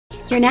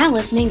You're now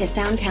listening to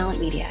Sound Talent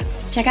Media.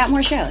 Check out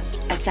more shows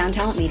at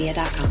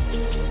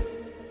soundtalentmedia.com.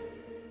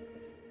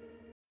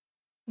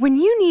 When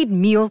you need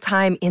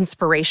mealtime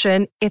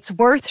inspiration, it's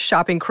worth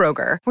shopping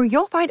Kroger, where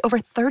you'll find over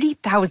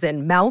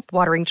 30,000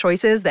 mouth-watering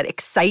choices that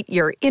excite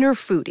your inner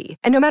foodie.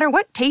 And no matter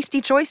what tasty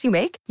choice you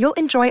make, you'll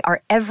enjoy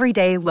our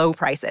everyday low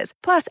prices,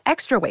 plus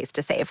extra ways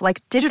to save,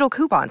 like digital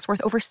coupons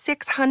worth over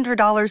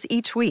 $600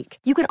 each week.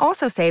 You can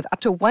also save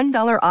up to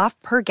 $1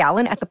 off per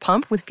gallon at the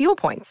pump with fuel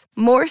points.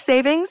 More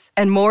savings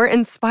and more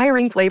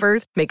inspiring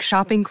flavors make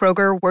shopping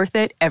Kroger worth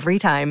it every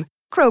time.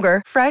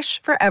 Kroger,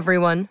 fresh for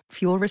everyone.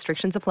 Fuel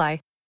restrictions apply.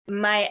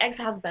 My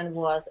ex-husband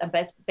was a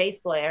bass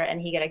player,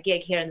 and he got a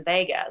gig here in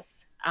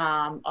Vegas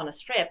on a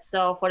strip.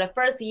 So for the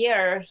first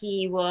year,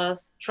 he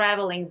was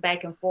traveling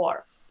back and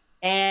forth.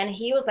 And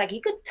he was like, he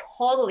could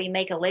totally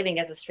make a living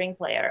as a string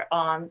player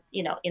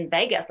in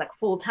Vegas, like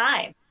full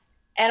time.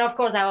 And of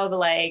course, I would be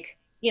like,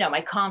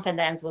 my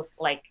confidence was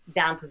like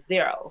down to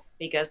zero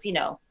because,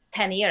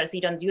 10 years,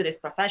 you don't do this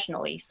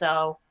professionally.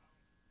 So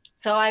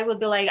I would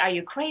be like, are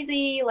you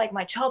crazy? Like,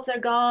 my chops are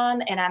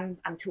gone and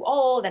I'm too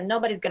old and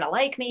nobody's going to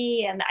like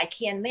me and I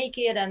can't make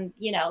it. And,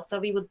 so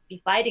we would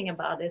be fighting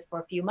about this for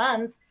a few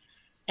months.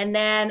 And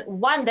then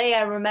one day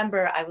I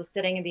remember I was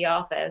sitting in the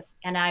office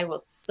and I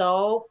was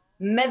so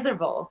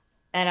miserable.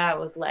 And I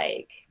was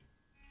like,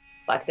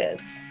 fuck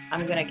this.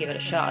 I'm going to give it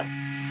a shot.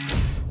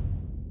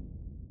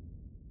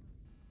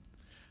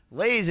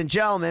 Ladies and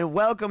gentlemen,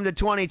 welcome to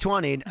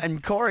 2020.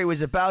 And Corey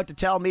was about to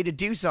tell me to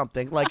do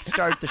something, like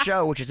start the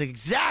show, which is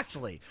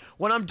exactly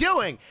what I'm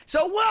doing.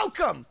 So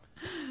welcome.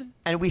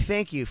 And we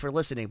thank you for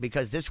listening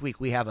because this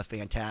week we have a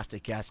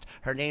fantastic guest.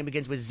 Her name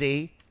begins with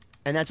Z,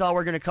 and that's all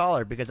we're going to call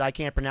her because I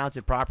can't pronounce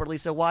it properly,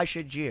 so why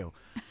should you?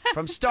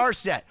 From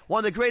Starset, one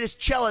of the greatest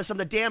cellists on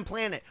the damn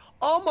planet,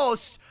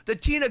 almost the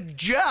Tina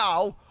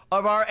Zhao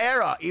of our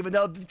era, even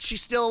though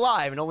she's still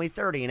alive and only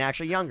 30 and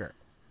actually younger.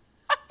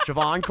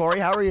 Siobhan, Corey,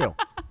 how are you?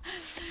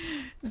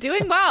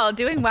 Doing well.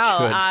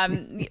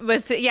 It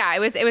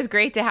was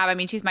great to have. I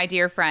mean, she's my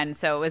dear friend,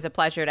 so it was a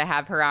pleasure to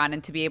have her on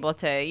and to be able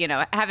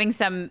to, having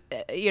some,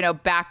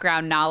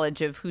 background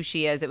knowledge of who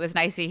she is. It was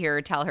nice to hear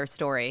her tell her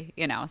story,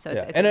 So it's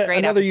a great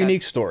another episode.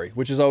 Unique story,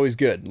 which is always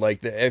good.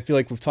 Like I feel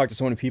like we've talked to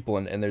so many people,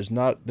 and there's a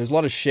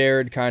lot of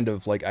shared kind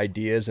of like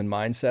ideas and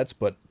mindsets,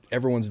 but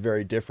everyone's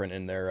very different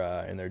in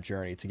their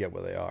journey to get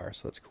where they are.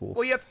 So that's cool.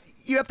 Well,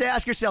 you have to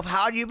ask yourself,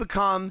 how do you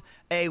become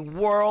a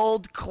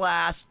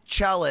world-class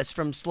cellist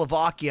from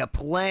Slovakia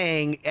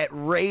playing at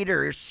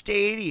Raiders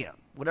Stadium,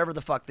 whatever the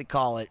fuck they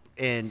call it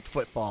in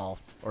football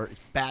or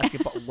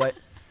basketball, what,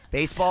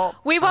 baseball?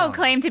 We won't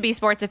claim to be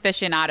sports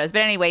aficionados,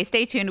 but anyway,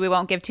 stay tuned. We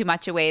won't give too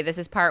much away. This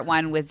is part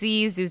one with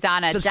Z,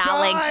 Zuzana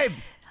Dowling.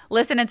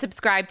 Listen and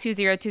subscribe,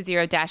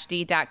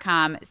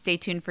 2020-d.com. Stay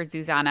tuned for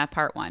Zuzana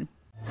part one.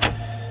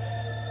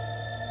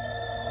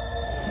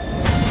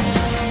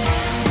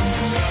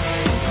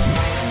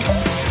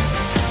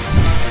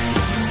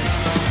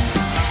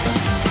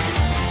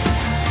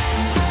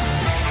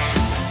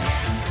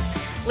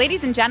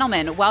 Ladies and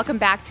gentlemen, welcome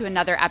back to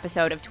another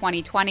episode of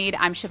 2020.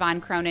 I'm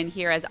Siobhan Cronin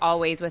here as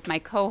always with my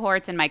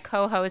cohorts and my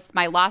co-hosts,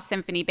 my Lost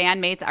Symphony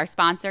bandmates, our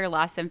sponsor,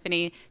 Lost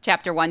Symphony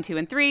Chapter 1, 2,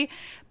 and 3,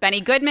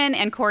 Benny Goodman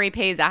and Corey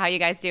Peza. How you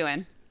guys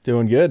doing?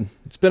 Doing good.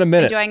 It's been a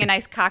minute. Enjoying a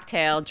nice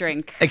cocktail,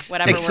 drink,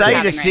 whatever excited we're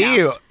having to see right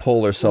you. now.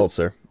 Polar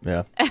seltzer.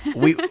 Yeah.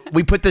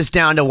 We put this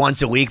down to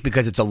once a week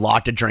because it's a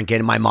lot to drink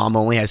in. My mom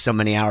only has so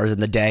many hours in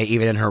the day,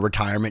 even in her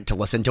retirement, to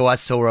listen to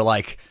us. So we're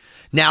like,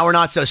 now we're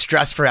not so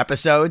stressed for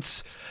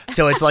episodes.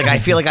 So it's like, I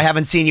feel like I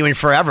haven't seen you in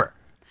forever.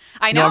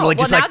 I know. Normally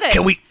just Now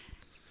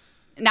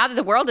that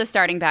the world is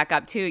starting back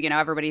up too,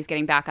 everybody's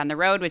getting back on the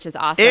road, which is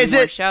awesome. Is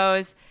More it?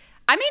 shows.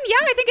 I mean, yeah,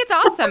 I think it's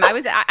awesome.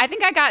 I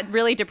think I got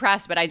really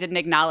depressed, but I didn't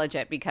acknowledge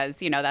it because,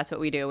 that's what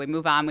we do. We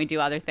move on, we do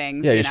other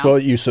things. Yeah,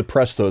 you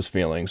suppress those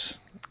feelings.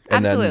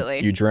 And Absolutely.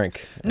 then you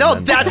drink. No,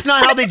 that's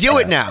not how they do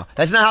it now.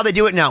 That's not how they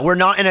do it now. We're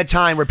not in a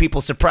time where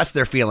people suppress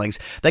their feelings.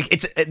 Like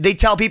they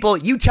tell people,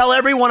 you tell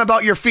everyone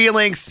about your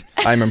feelings.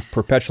 I'm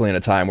perpetually in a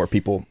time where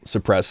people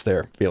suppress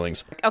their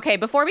feelings. Okay,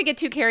 before we get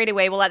too carried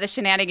away, we'll let the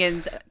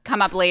shenanigans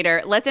come up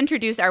later. Let's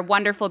introduce our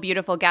wonderful,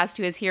 beautiful guest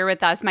who is here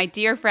with us, my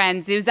dear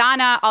friend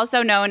Zuzana,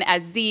 also known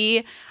as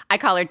Z. I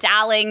call her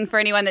Dowling for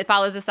anyone that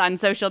follows us on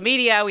social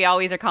media. We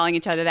always are calling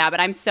each other that, but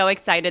I'm so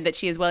excited that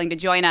she is willing to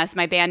join us,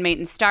 my bandmate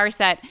in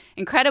Starset,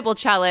 incredible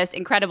cellist,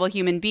 incredible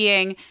human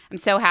being. I'm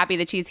so happy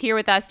that she's here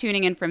with us,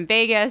 tuning in from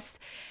Vegas.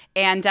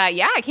 And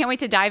I can't wait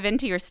to dive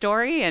into your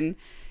story and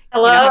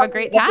have a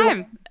great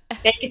time.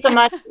 Thank you so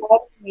much for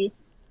having me.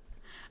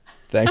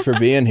 Thanks for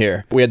being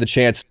here. We had the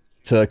chance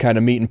to kind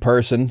of meet in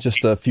person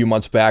just a few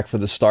months back for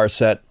the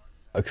Starset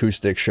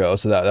acoustic show,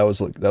 so that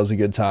was a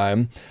good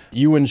time.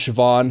 You and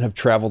Siobhan have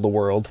traveled the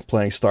world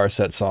playing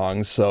Starset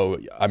songs, so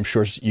I'm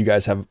sure you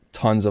guys have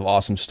tons of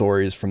awesome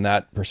stories from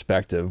that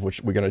perspective,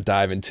 which we're going to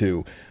dive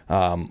into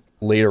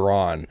later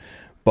on.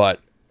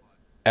 But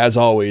as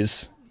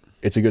always,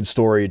 it's a good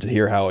story to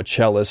hear how a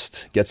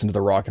cellist gets into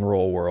the rock and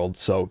roll world.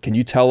 So can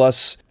you tell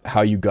us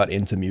how you got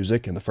into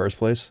music in the first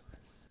place?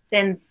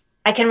 Since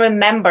I can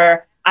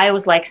remember, I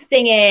was like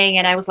singing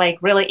and I was like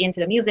really into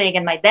the music,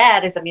 and my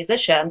dad is a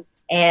musician,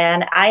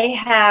 and I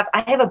have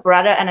a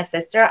brother and a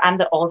sister. I'm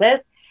the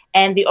oldest,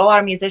 and we all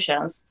are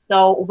musicians.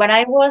 So when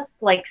I was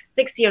like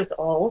 6 years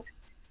old,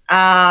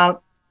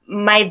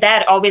 my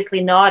dad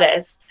obviously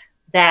noticed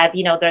that,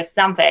 you know, there's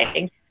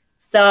something.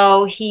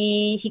 So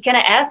he kind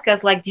of asked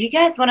us like, do you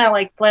guys want to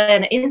like play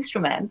an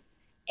instrument?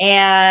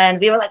 And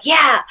we were like,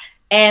 yeah.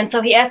 And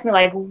so he asked me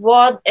like,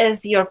 what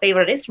is your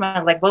favorite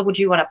instrument? Like, what would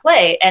you want to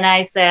play? And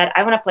I said,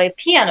 I want to play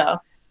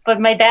piano. But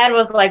my dad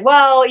was like,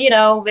 well, you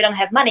know, we don't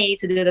have money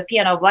to do the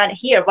piano. Why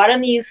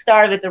don't you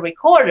start with the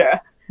recorder?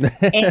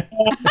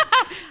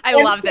 I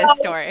love this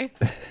story.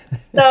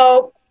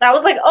 So I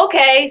was like,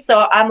 okay.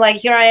 So I'm like,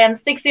 here I am,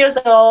 6 years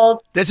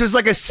old. This was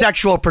like a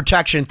sexual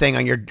protection thing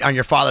on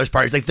your father's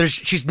part. It's like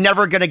she's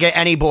never gonna get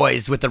any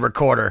boys with the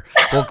recorder.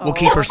 We'll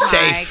keep her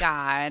safe. Oh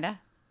my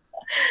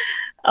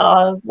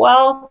God.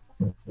 Well,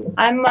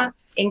 I'm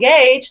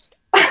engaged.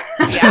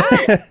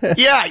 Yeah.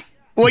 Yeah.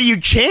 Well, you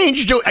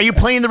changed. Are you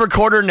playing the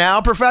recorder now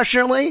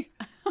professionally?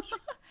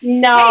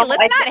 No. Hey,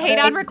 let's not hate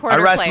on recorder I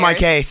rest players. my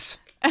case.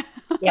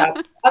 Yeah.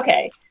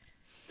 Okay.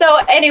 So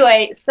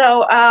anyway,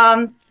 so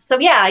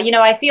yeah, you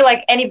know, I feel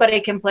like anybody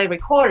can play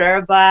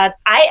recorder, but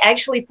I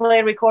actually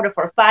played recorder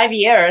for 5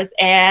 years,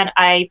 and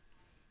I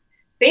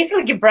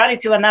basically brought it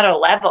to another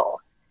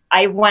level.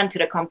 I went to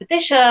the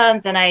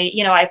competitions, and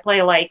I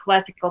play like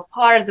classical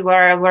parts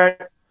where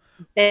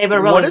they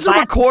were really. What does a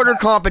recorder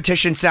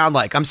competition sound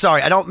like? I'm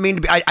sorry, I don't mean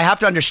to be. I have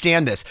to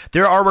understand this.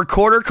 There are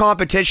recorder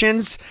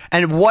competitions,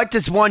 and what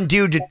does one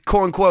do to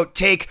quote unquote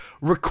take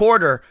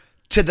recorder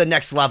to the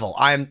next level?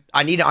 I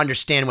need to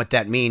understand what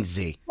that means,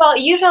 Z. Well,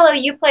 usually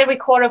you play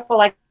recorder for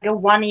like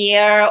 1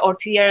 year or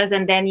 2 years,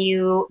 and then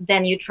you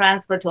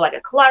transfer to like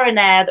a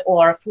clarinet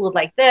or a flute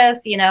like this,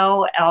 you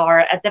know, or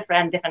a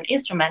different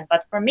instrument.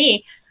 But for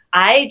me,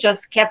 I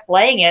just kept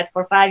playing it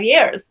for 5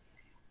 years.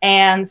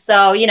 And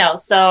so, you know,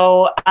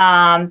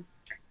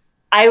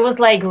 I was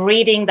like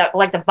reading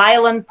the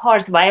violin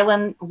parts,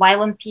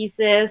 violin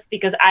pieces,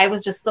 because I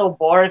was just so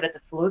bored with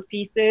the flute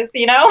pieces,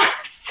 you know.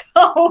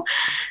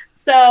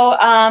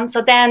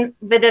 So then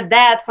we did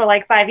that for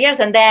like 5 years,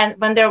 and then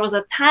when there was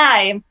a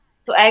time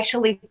to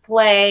actually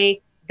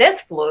play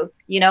this flute,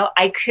 you know,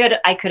 I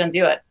couldn't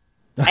do it.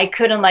 I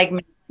couldn't like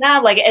make it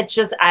sound like it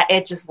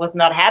just was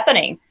not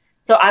happening.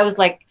 So I was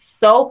like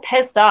so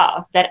pissed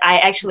off that I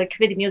actually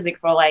quit music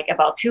for like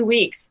about 2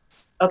 weeks.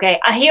 Okay,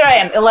 here I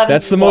am, 11.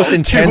 That's the most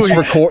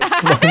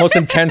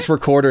intense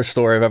recorder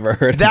story I've ever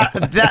heard.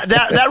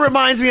 That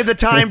reminds me of the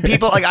time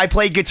people like I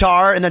played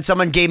guitar, and then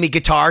someone gave me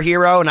Guitar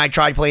Hero, and I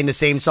tried playing the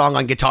same song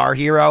on Guitar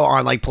Hero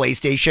on like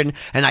PlayStation,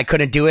 and I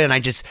couldn't do it, and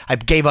I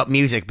gave up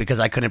music because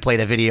I couldn't play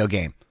the video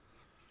game.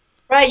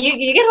 Right,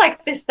 you get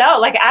like pissed out.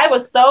 Like I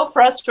was so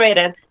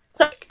frustrated.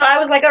 So I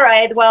was like, all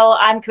right, well,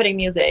 I'm quitting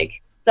music.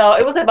 So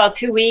it was about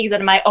 2 weeks,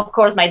 and of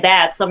course my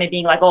dad saw me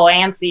being like all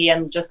antsy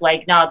and just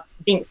like not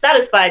being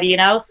satisfied, you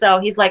know. So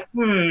he's like,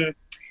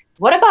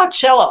 what about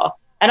cello?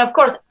 And of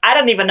course I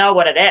don't even know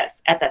what it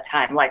is at that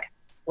time. Like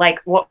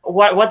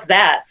what's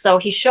that? So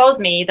he shows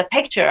me the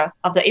picture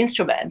of the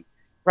instrument,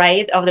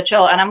 right, of the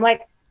cello, and I'm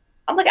like,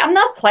 I'm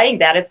not playing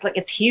that. It's like,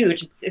 it's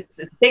huge. It's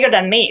bigger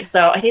than me.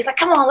 So and he's like,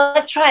 come on,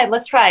 let's try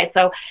it.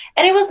 So,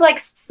 and it was like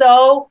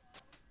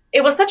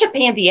it was such a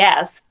pain in the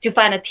ass to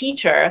find a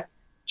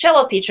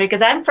cello teacher,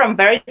 because I'm from a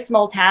very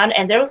small town,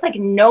 and there was like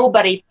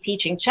nobody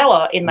teaching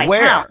cello in my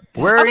town.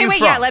 Where are you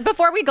from? Yeah,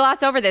 before we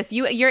gloss over this,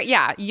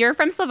 you're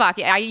from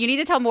Slovakia. You need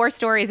to tell more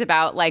stories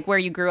about like where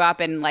you grew up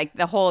and like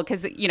the whole,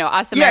 because you know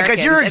us Americans. Yeah,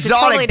 because you're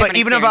exotic, totally but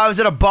even if I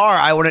was at a bar,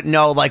 I wouldn't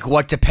know like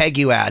what to peg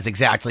you as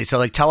exactly. So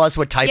like, tell us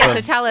what type of exotic.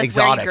 Yeah, so tell us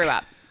where you grew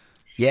up.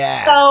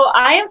 Yeah. So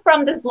I am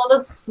from this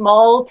little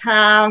small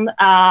town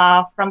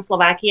from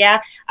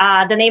Slovakia.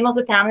 The name of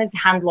the town is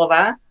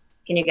Handlova.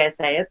 Can you guys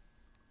say it?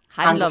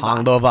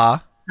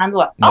 Handlova.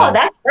 No. Oh,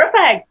 that's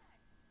perfect.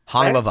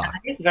 Handlova.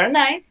 Very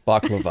nice.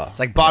 Baklava. It's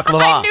like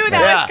baklava. I knew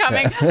that was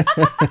coming.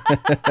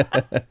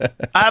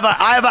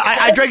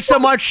 I drank so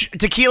much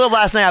tequila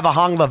last night. I have a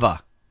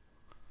hanglava.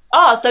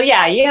 Oh, so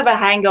yeah, you have a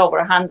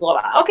hangover,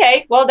 handlova.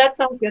 Okay, well that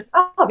sounds good.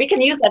 Oh, we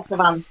can use that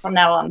from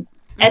now on,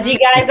 as you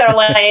guys are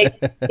like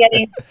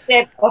getting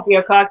sip of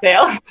your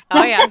cocktails.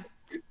 Oh yeah.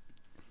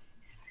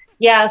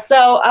 Yeah,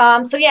 so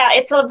yeah,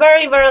 it's a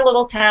very, very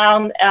little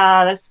town.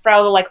 There's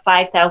probably like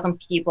 5,000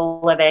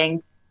 people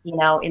living, you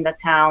know, in the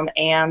town,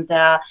 and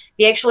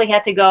we actually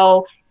had to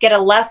go get a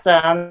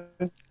lesson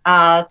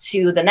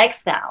to the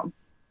next town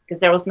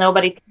because there was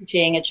nobody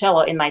teaching a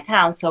cello in my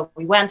town. So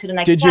we went to the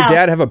next town. Did your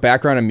dad have a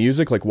background in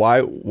music? Like, why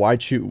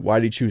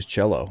did he choose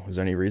cello? Is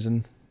there any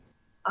reason?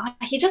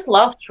 He just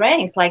loves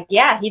strings. Like,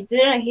 yeah, he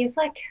didn't. He's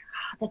like,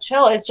 the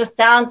cello, it just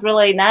sounds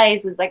really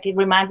nice. It's like it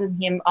reminds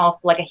him of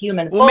like a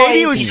human voice. Well, maybe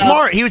he was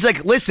smart. He was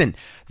like, listen,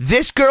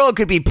 this girl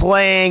could be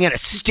playing at a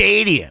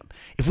stadium.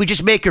 if we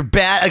just make her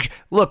bad, like,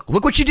 look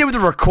what she did with the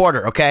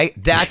recorder, okay?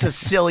 That's a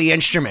silly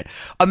instrument.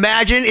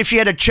 Imagine if she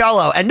had a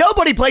cello, and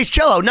nobody plays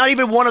cello, not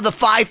even one of the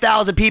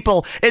 5,000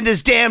 people in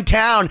this damn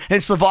town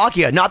in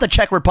Slovakia, not the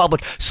Czech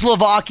Republic,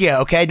 Slovakia,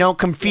 okay? Don't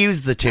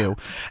confuse the two.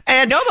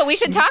 And No, but we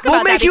should talk we'll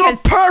about that make you a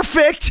because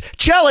perfect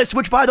cellist,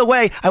 which, by the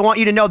way, I want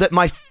you to know that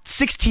my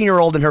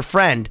 16-year-old and her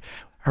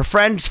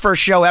friend's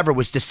first show ever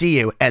was to see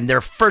you, and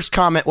their first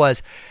comment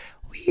was,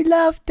 "We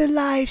love the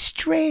live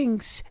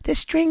strings. The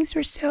strings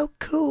were so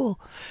cool."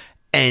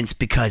 And it's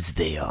because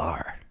they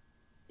are.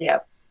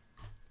 Yep.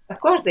 Of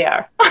course they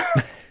are.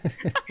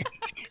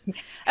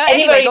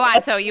 anyway, go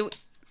on. So you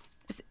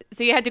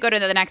had to go to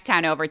the next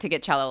town over to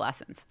get cello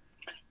lessons.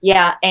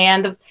 Yeah,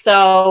 and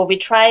so we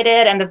tried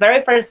it, and the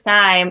very first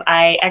time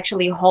I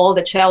actually hold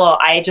the cello,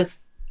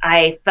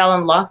 I fell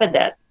in love with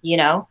it, you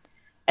know.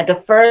 At the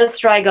first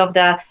strike of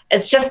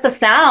it's just the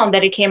sound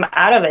that it came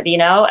out of it, you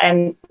know,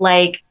 and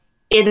like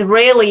it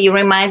really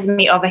reminds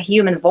me of a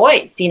human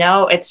voice, you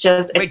know. It's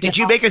just. Wait, did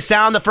you make a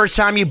sound the first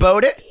time you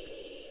bowed it?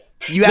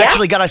 You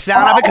actually got a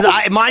sound of it?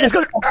 Because mine is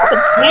going,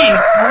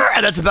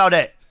 and that's about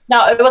it.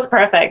 No, it was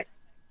perfect.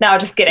 No,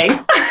 just kidding.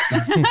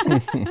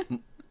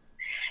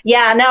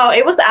 Yeah, no,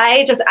 it was,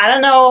 I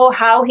don't know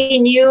how he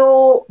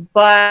knew,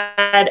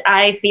 but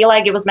I feel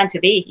like it was meant to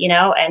be, you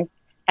know, and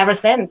ever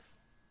since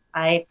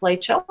I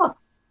played cello.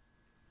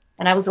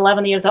 And I was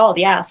 11 years old,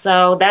 yeah.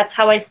 So that's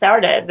how I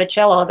started with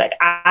cello. That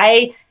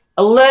I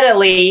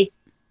literally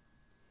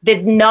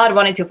did not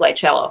want to play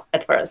cello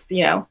at first,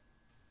 you know.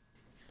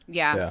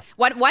 Yeah.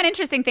 One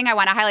interesting thing I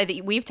want to highlight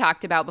that we've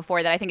talked about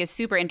before that I think is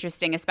super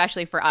interesting,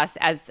 especially for us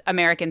as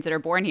Americans that are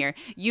born here.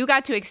 You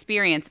got to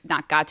experience,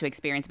 not got to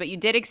experience, but you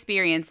did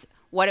experience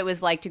what it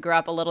was like to grow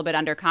up a little bit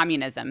under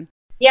communism.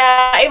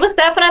 Yeah, it was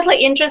definitely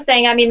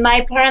interesting. I mean,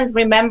 my parents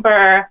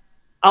remember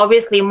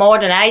obviously more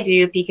than I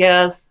do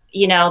because,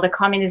 you know, the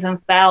communism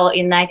fell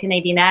in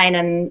 1989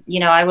 and, you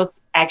know, I was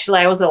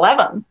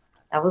 11.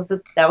 That was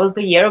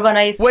the year when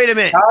I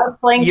started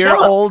playing You're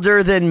cello.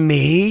 Older than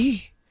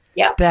me?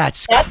 Yeah,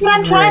 That's what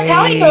I'm trying to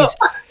tell you.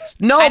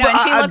 No, I know, but and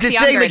she I'm looks just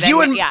saying, younger like you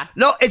than- and yeah.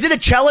 no, is it a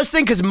cellist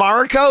thing? Because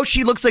Mariko,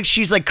 she looks like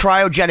she's like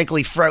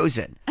cryogenically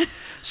frozen.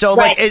 So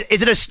Right. like,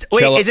 is it is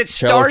it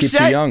cello Star keeps you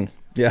Set? young.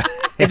 Yeah.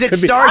 Is it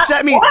Could be. Star Set?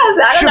 I mean,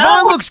 I don't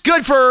Siobhan know. looks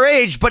good for her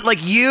age, but like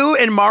you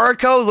and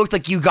Mariko looked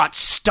like you got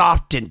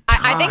stopped in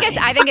time.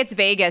 I think it's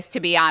Vegas, to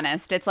be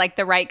honest. It's like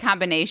the right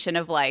combination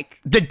of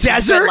like The good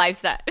desert.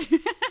 lifestyle.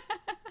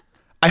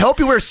 I hope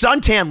you wear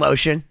suntan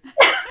lotion.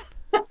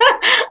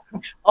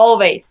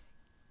 Always.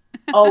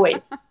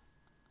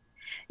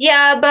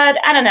 Yeah, but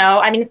I don't know.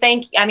 I mean,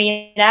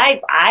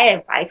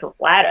 I feel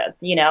flattered,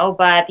 you know,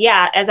 but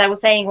yeah, as I was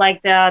saying,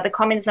 like the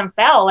communism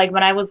fell like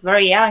when I was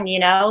very young, you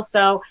know,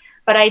 so,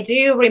 but I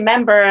do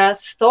remember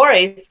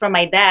stories from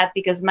my dad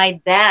because my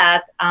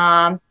dad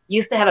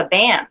used to have a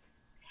band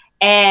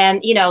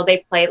and, you know,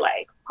 they played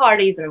like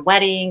parties and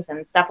weddings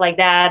and stuff like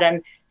that.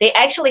 And they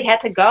actually had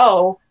to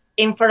go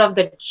in front of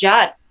the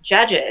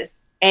judges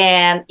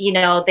and, you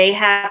know, they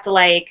have to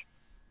like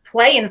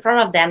play in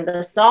front of them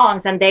the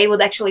songs and they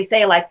would actually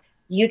say like,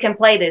 you can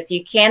play this,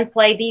 you can't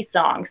play these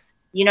songs,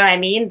 you know what I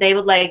mean? They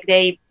would like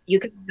you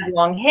could have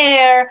long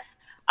hair,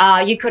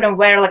 you couldn't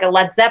wear like a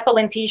Led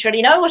Zeppelin t-shirt,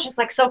 you know. It was just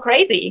like so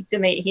crazy to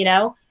me, you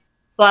know.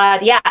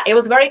 But yeah, it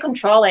was very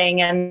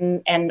controlling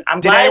and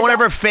I'm Did glad anyone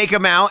ever fake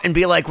them out and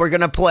be like, we're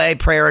gonna play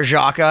Prayer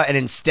Jaka and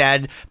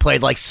instead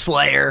played like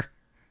Slayer?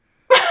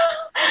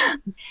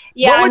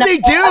 yeah, What would no, they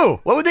do?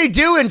 What would they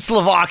do in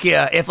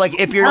Slovakia if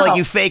you're like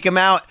you fake them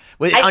out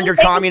with I think under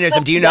they would communism?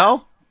 shut Do you you down.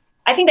 know?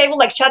 I think they would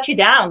like shut you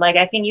down. Like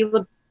I think you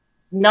would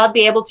not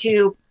be able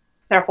to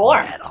perform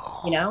At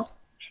all. you know.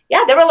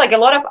 Yeah, there were like a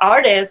lot of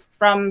artists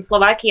from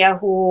Slovakia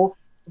who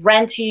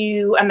ran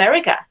to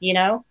America, you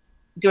know,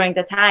 during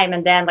the time.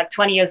 And then like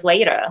 20 years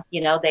later,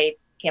 you know, they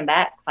came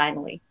back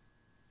finally.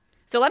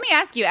 So let me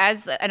ask you,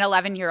 as an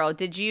 11-year-old,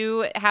 did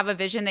you have a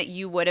vision that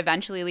you would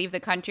eventually leave the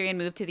country and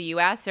move to the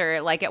U.S.?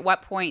 Or like at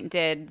what point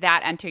did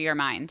that enter your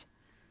mind?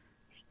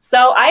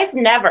 So I've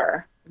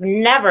never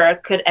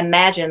could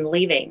imagine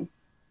leaving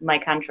my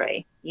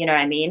country. You know what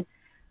I mean?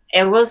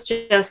 It was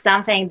just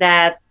something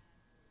that,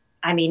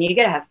 I mean, you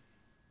gotta have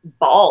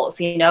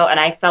balls, you know, and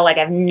I felt like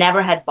I've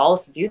never had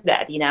balls to do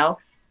that, you know.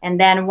 And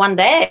then one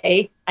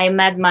day I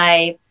met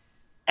my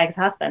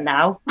ex-husband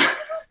now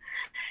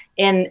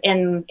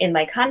in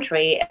my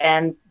country,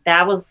 and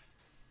that was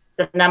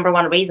the number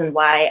one reason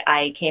why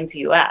I came to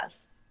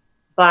US.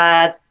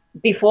 But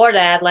before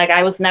that, like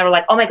I was never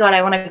like, oh my God,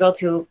 I want to go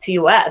to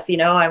US, you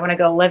know, I want to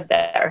go live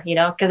there, you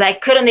know, because I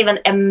couldn't even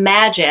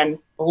imagine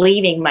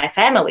leaving my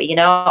family, you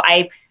know.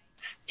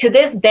 To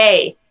this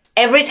day,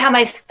 every time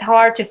I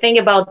start to think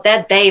about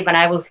that day when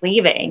I was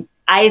leaving,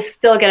 I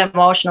still get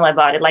emotional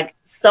about it. Like,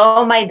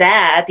 so my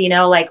dad, you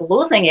know, like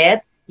losing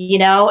it, you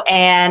know,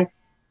 and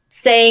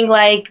saying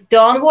like,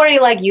 don't worry,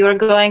 like you're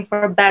going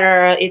for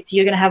better.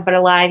 You're going to have better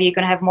life. You're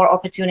going to have more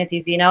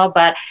opportunities, you know,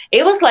 but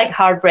it was like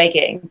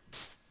heartbreaking,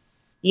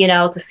 you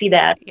know, to see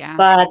that. Yeah.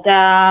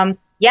 But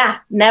yeah,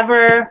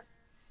 never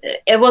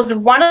it was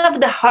one of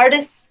the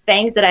hardest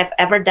things that I've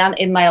ever done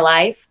in my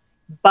life,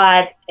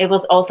 but it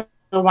was also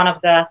one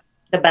of the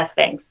best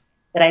things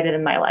that I did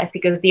in my life,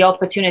 because the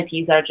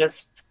opportunities are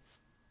just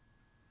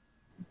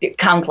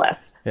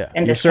countless. Yeah,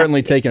 you're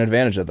certainly taking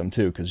advantage of them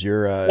too, because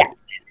you're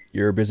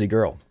a busy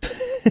girl.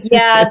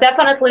 Yeah,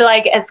 definitely.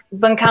 Like, as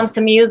when it comes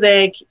to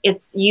music,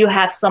 you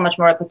have so much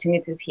more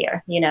opportunities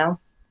here, you know.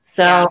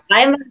 So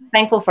I'm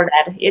thankful for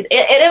that.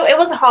 It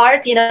was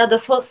hard, you know.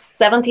 This was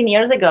 17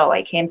 years ago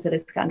I came to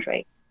this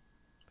country.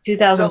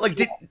 2000. So, like,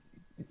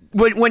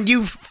 when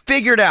you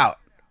figured out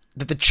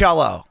that the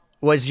cello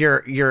was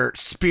your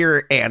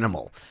spirit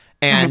animal,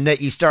 and that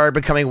you started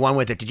becoming one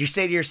with it, did you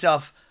say to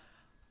yourself,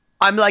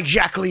 I'm like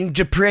Jacqueline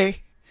Dupri,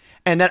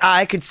 and that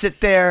I could sit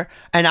there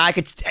and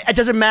it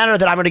doesn't matter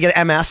that I'm going to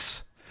get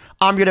MS.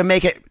 I'm going to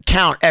make it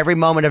count every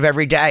moment of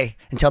every day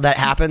until that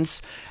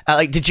happens.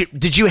 Like,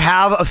 did you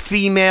have a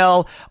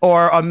female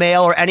or a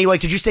male or any,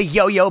 like, did you say,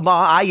 yo,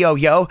 ma, I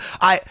yo,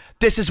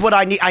 this is what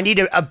I need. I need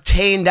to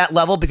obtain that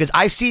level because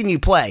I've seen you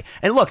play.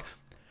 And look,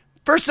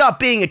 first off,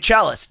 being a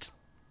cellist,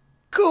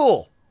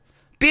 cool.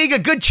 Being a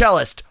good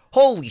cellist,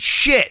 holy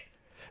shit.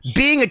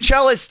 Being a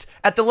cellist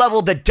at the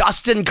level that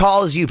Dustin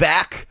calls you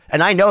back,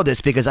 and I know this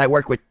because I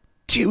work with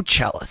 2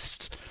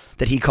 cellists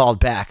that he called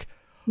back.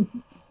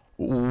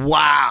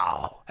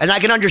 Wow. And I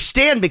can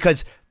understand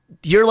because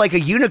you're like a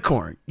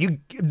unicorn.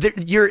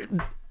 You're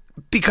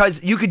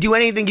because you could do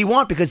anything you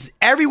want, because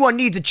everyone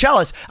needs a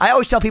cellist. I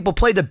always tell people,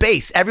 play the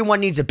bass. Everyone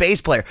needs a bass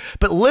player.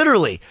 But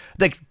literally,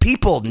 like,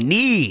 people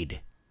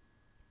need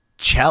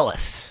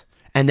cellists.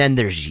 And then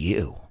there's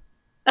you.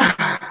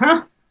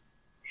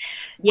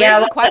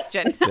 Where's the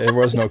question? There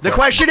was no question. The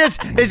question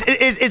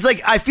is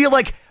like, I feel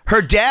like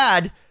her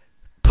dad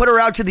put her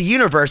out to the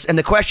universe, and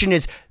the question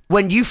is,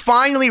 when you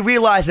finally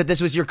realized that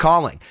this was your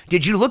calling,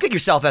 did you look at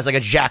yourself as like a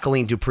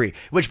Jacqueline Dupri,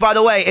 which, by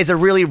the way, is a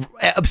really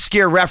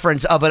obscure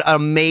reference of an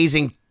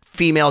amazing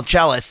female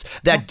cellist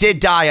that did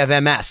die of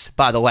MS,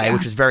 by the way,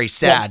 which was very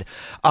sad,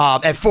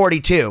 at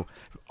 42,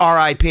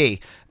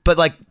 R.I.P. But,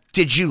 like,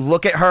 did you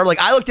look at her? Like,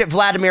 I looked at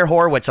Vladimir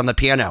Horowitz on the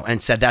piano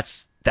and said,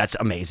 that's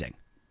amazing.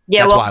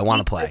 Yeah, that's why I want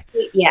to play.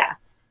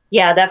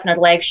 Yeah,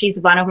 definitely. Like, she's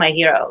one of my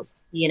heroes,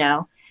 you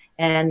know.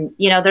 And,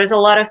 you know, there's a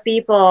lot of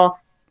people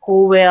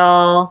who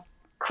will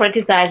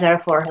criticize her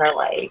for her,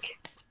 like,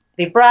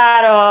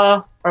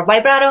 vibrato or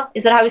vibrato.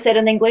 Is that how you say it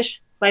in English?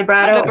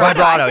 Vibrato?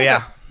 Vibrato,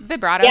 yeah.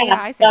 Vibrato, yeah.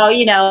 I say so,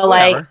 you know,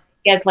 whatever. like,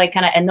 it's like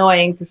kind of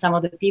annoying to some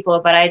of the people,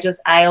 but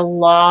I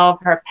love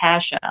her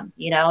passion.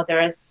 You know,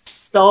 there is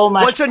so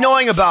much. What's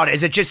annoying about it?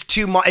 Is it just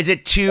too much? Is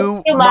it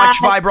too much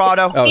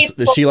vibrato? Oh,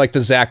 is she like the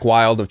Zakk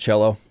Wylde of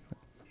cello?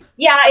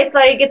 Yeah, it's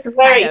like, it's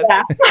very,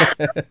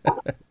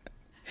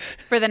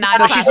 For the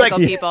non-classical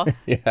people.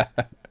 Yeah.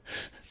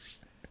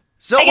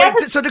 So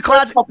do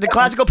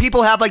classical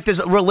people have like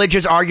this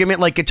religious argument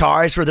like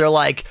guitarists where they're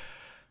like,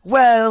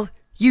 well,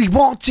 you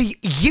want to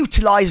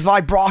utilize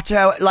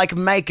vibrato like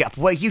makeup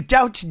where you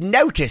don't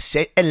notice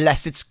it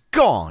unless it's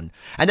gone.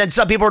 And then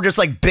some people are just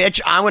like, bitch,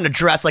 I'm going to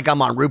dress like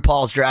I'm on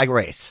RuPaul's Drag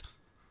Race.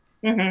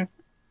 Mm-hmm.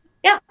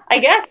 Yeah, I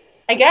guess.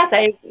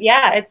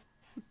 It's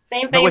the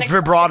same thing. But with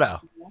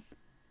vibrato.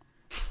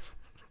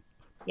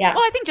 Yeah.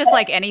 Well, I think just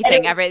like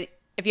anything,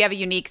 if you have a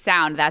unique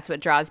sound, that's what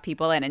draws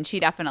people in. And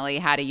she definitely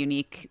had a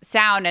unique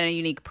sound and a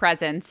unique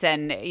presence.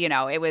 And, you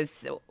know, it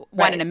was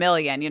one in a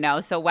million, you know.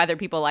 So whether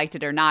people liked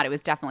it or not, it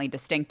was definitely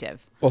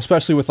distinctive. Well,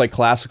 especially with like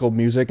classical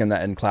music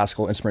and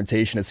classical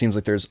instrumentation, it seems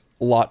like there's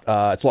a lot,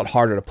 it's a lot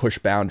harder to push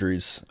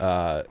boundaries,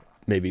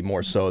 maybe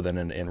more so than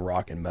in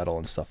rock and metal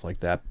and stuff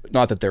like that.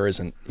 Not that there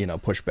isn't, you know,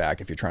 pushback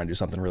if you're trying to do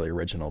something really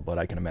original, but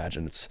I can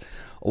imagine it's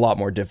a lot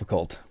more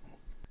difficult.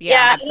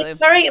 Yeah, absolutely. It's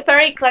very,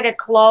 very like a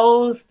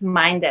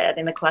closed-minded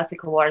in the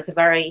classical world. It's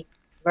very,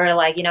 very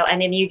like, you know,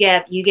 and then you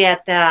get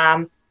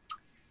I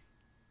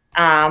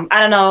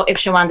don't know if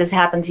Siobhan, this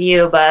happened to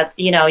you, but,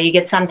 you know, you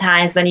get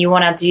sometimes when you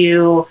want to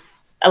do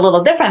a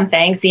little different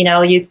things, you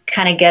know, you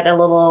kind of get a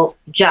little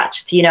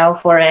judged, you know,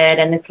 for it.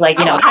 And it's like,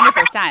 you know,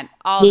 100%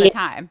 all the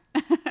time.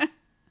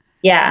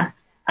 Yeah.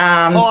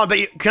 Hold on, but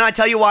can I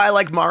tell you why I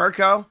like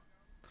Mariko?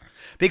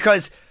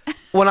 Because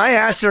when I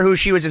asked her who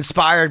she was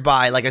inspired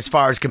by, like as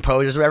far as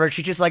composers or whatever,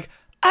 she's just like,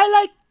 I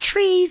like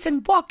trees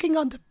and walking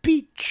on the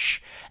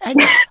beach,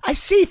 and I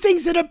see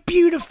things that are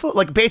beautiful.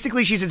 Like,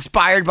 basically, she's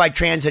inspired by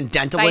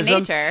transcendentalism. By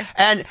nature.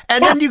 And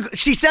then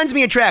she sends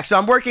me a track. So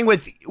I'm working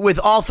with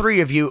all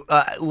 3 of you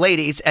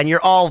ladies, and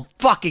you're all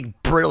fucking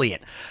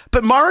brilliant.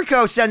 But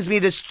Mariko sends me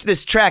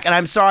this track, and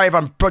I'm sorry if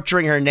I'm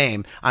butchering her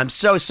name. I'm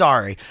so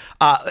sorry.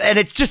 And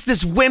it's just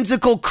this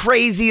whimsical,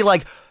 crazy,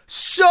 like,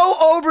 so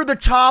over the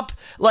top,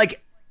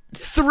 like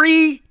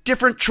 3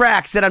 different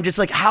tracks that I'm just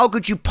like, how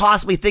could you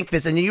possibly think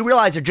this? And you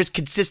realize they're just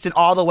consistent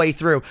all the way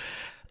through.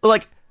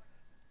 Like,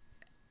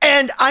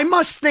 and I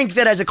must think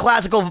that as a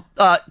classical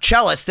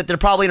cellist, that they're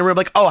probably in a room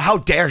like, oh, how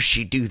dare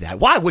she do that?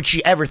 Why would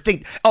she ever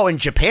think, oh, in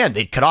Japan,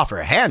 they'd cut off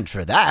her hand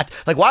for that.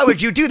 Like, why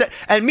would you do that?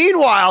 And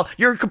meanwhile,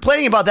 you're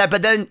complaining about that,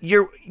 but then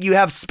you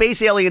have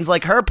space aliens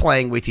like her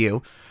playing with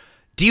you.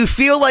 Do you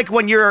feel like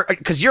when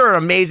because you're an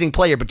amazing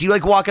player, but do you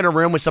like walk in a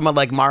room with someone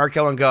like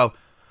Mariko and go,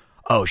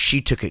 oh,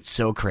 she took it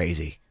so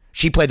crazy.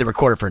 She played the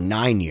recorder for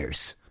 9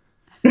 years.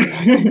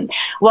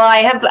 Well, I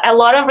have a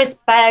lot of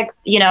respect,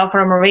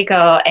 for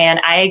Mariko, and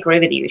I agree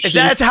with you. Is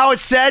that how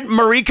it's said,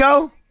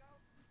 Mariko?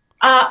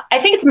 I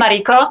think it's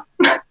Mariko.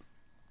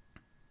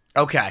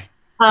 Okay.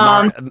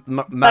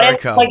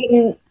 Mariko. But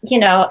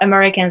like,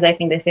 Americans, I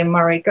think they say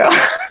Mariko.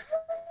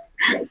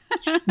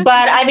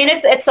 But I mean,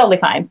 it's totally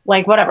fine.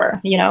 Like, whatever,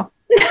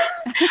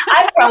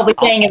 I'm probably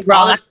saying it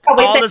wrong.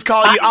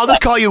 I'll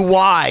just call you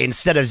Y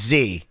instead of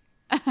Z.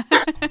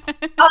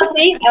 Oh,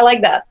 see, I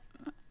like that.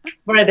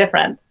 Very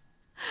different.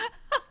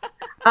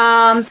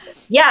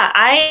 Yeah,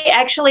 I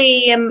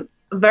actually am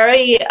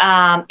very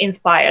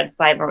inspired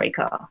by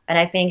Mariko, and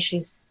I think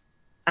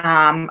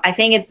I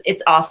think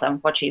it's awesome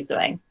what she's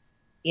doing.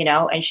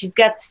 And she's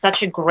got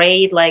such a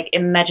great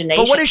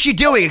imagination. But what is she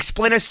doing?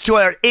 Explain us to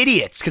our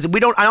idiots, because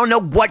I don't know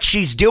what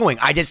she's doing.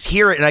 I just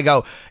hear it and I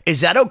go,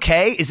 is that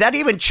okay? Is that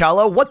even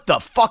cello? What the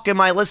fuck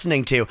am I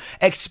listening to?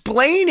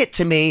 Explain it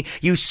to me,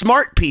 you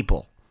smart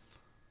people.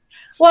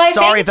 Well,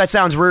 Sorry if that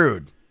sounds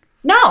rude.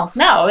 No,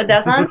 it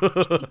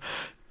doesn't.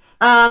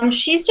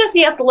 She's just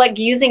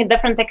using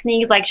different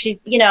techniques. Like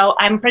she's,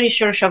 I'm pretty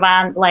sure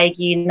Siobhan,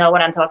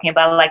 what I'm talking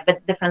about, like the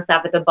different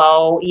stuff with the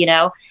bow,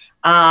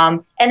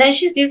 and then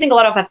she's using a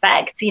lot of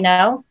effects,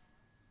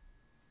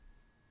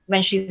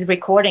 when she's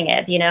recording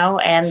it,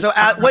 and so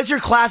what's your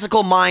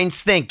classical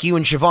minds think, you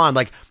and Siobhan?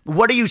 Like,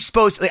 what are you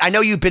supposed to, I know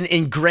you've been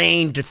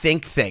ingrained to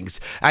think things.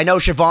 I know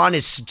Siobhan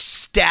is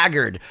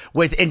staggered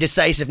with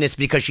indecisiveness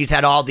because she's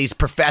had all these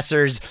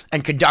professors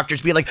and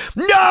conductors be like,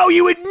 no,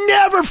 you would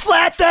never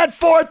flat that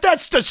fourth.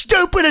 That's the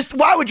stupidest.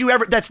 Why would you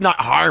ever? That's not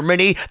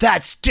harmony.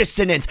 That's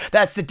dissonance.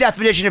 That's the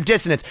definition of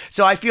dissonance.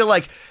 So I feel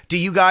like, do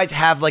you guys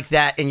have like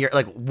that in your,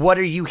 what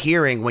are you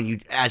hearing when you,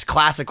 as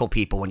classical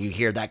people, when you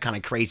hear that kind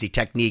of crazy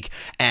technique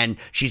and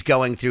she's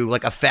going through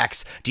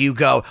effects? Do you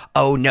go,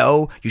 oh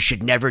no, you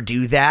should never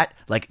do that?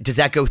 Like, does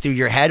that go through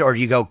your head, or do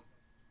you go,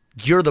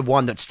 you're the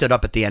one that stood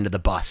up at the end of the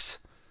bus?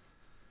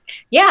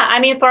 Yeah, I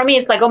mean, for me,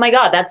 it's like, oh my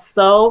God, that's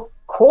so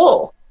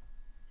cool.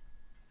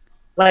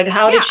 Like,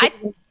 how did she...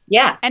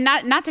 Yeah. And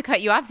not to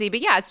cut you off, Z,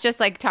 but yeah, it's just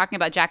like talking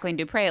about Jacqueline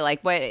Dupre.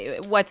 Like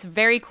what's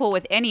very cool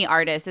with any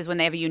artist is when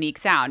they have a unique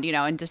sound,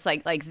 and just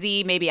like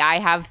Z, maybe I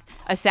have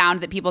a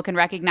sound that people can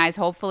recognize,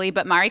 hopefully,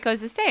 but Mariko's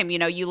the same.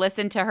 You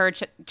listen to her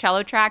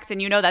cello tracks and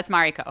that's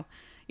Mariko.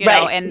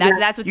 Know, and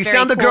that's what's you very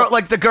sound cool. The girl,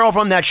 like the girl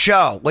from that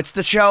show. What's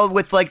the show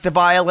with the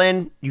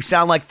violin? You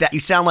sound like that. You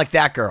sound like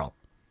that girl.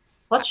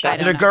 What show?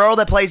 Is it a girl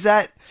that plays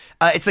that?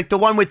 It's like the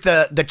one with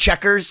the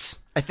checkers.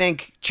 I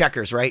think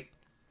checkers, right?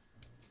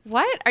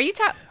 What are you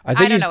talking? I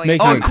think don't he's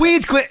know. making.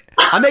 Queen's.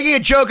 I'm making a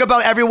joke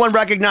about everyone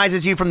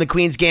recognizes you from the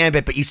Queen's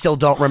Gambit, but you still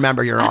don't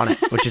remember you're on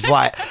it, which is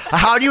why.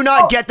 How do you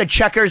not get the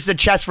checkers, the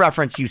chess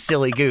reference, you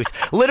silly goose?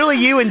 Literally,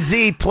 you and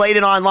Z played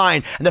it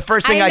online, and the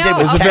first thing I did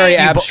was It was a text very you.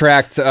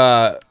 abstract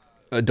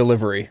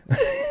delivery.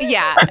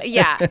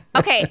 Yeah.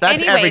 Okay.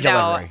 That's anyway, every though.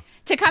 delivery.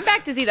 To come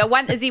back to Z, though,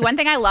 one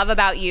thing I love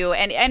about you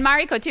and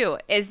Mariko too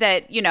is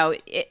that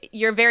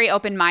you're very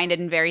open-minded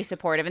and very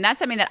supportive, and that's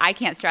something that I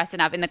can't stress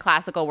enough. In the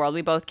classical world,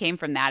 we both came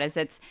from that.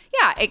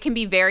 It can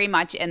be very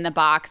much in the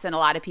box, and a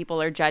lot of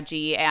people are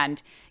judgy,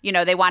 and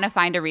they want to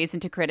find a reason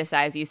to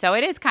criticize you. So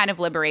it is kind of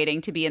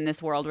liberating to be in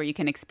this world where you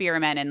can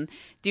experiment and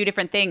do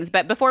different things.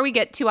 But before we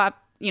get too off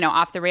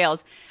the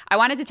rails, I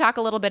wanted to talk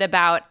a little bit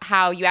about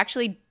how you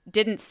actually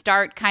didn't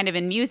start kind of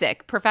in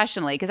music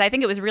professionally, because I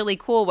think it was really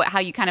cool how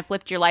you kind of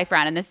flipped your life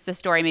around. And this is a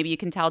story maybe you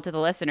can tell to the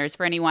listeners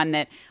for anyone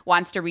that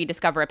wants to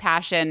rediscover a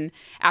passion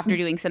after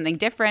doing something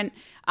different.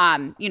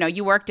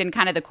 You worked in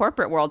kind of the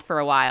corporate world for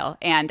a while,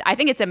 and I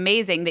think it's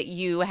amazing that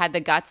you had the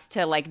guts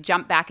to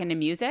jump back into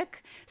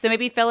music. So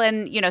maybe fill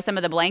in some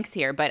of the blanks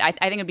here, but I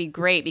think it'd be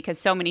great because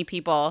so many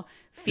people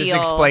feel... This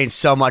explains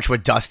so much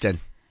with Dustin.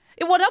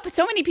 Well, no, but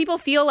so many people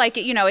feel like,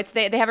 it's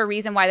they have a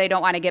reason why they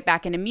don't want to get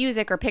back into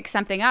music or pick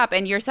something up.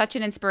 And you're such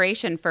an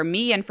inspiration for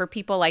me and for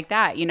people like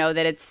that,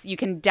 that you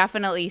can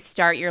definitely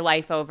start your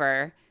life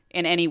over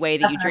in any way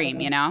that you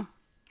dream,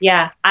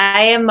 Yeah,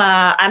 I'm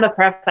a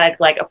perfect,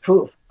 a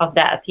proof of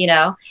that,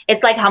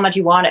 It's like how much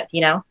you want it,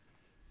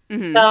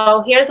 Mm-hmm.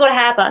 So here's what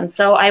happened.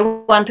 So I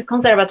went to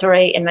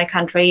conservatory in my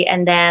country,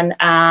 and then,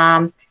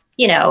 I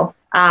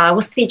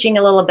was teaching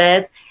a little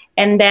bit.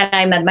 And then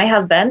I met my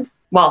husband.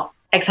 Well,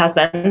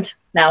 ex-husband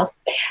now.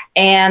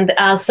 And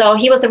so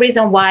he was the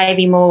reason why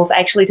we moved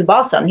actually to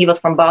Boston. He was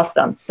from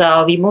Boston.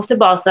 So we moved to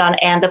Boston,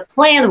 and the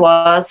plan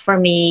was for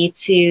me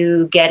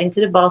to get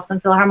into the Boston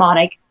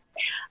Philharmonic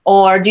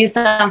or do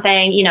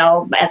something,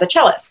 as a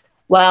cellist.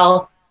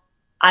 Well,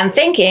 I'm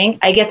thinking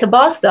I get to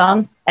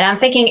Boston and I'm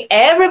thinking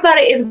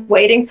everybody is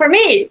waiting for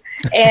me.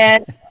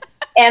 And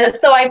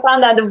so I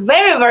found out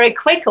very, very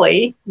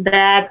quickly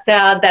that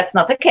that's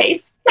not the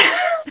case.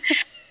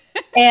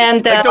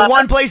 And Like the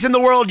one place in the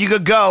world you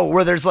could go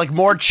where there's like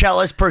more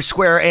cellists per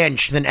square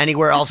inch than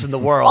anywhere else in the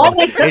world. Oh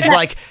my goodness. It's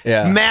like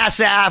Yeah. Mass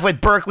Ave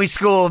with Berkeley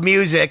School of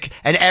Music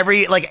and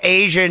every like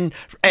Asian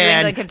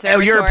and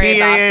Conservatory,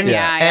 European. Boston.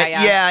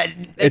 Yeah.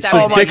 It's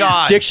oh the my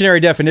God. dictionary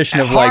definition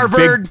At of like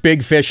Harvard.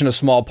 big fish in a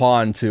small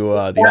pond to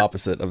the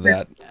opposite of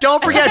that.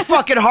 Don't forget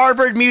fucking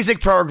Harvard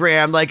music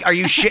program. Like, are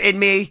you shitting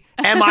me?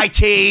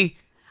 MIT.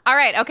 All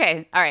right.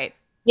 Okay. All right.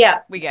 Yeah,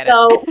 We get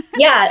so,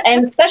 yeah,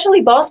 and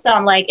especially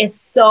Boston, like, is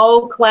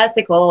so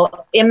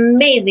classical.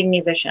 Amazing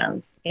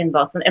musicians in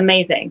Boston,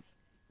 amazing.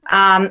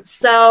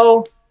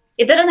 So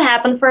it didn't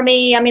happen for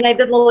me. I mean, I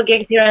did little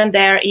gigs here and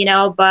there, you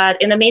know,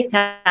 but in the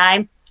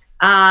meantime,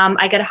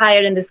 I got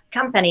hired in this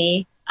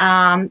company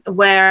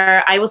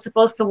where I was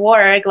supposed to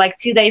work like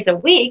 2 days a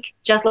week,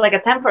 just like a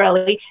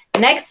temporarily.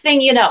 Next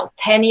thing you know,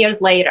 10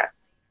 years later,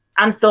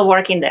 I'm still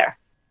working there.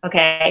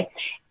 Okay.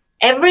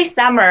 Every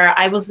summer,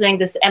 I was doing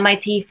this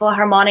MIT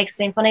Philharmonic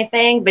Symphony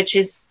thing, which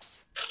is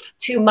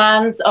 2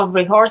 months of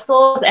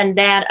rehearsals and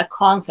then a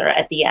concert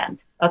at the end.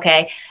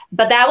 Okay.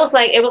 But that was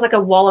like, it was like a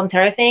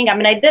voluntary thing. I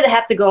mean, I did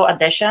have to go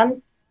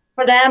audition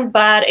for them,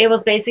 but it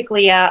was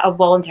basically a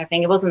volunteer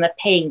thing. It wasn't a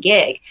paying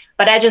gig,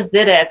 but I just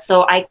did it.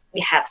 So I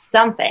have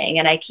something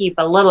and I keep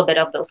a little bit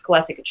of those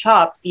classical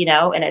chops, you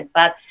know, in it.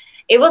 But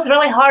it was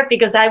really hard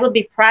because I would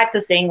be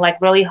practicing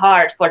like really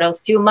hard for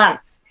those 2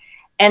 months.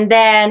 And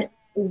then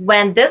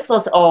when this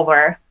was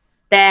over,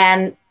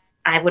 then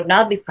I would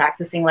not be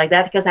practicing like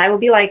that because I would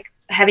be like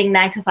having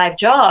 9-to-5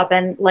 job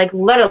and like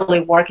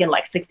literally working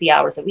like 60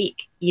 hours a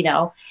week. You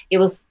know, it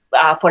was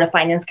for the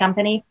finance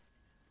company.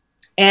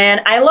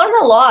 And I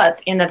learned a lot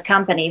in that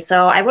company.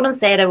 So I wouldn't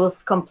say that it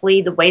was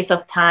complete waste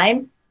of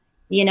time,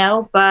 you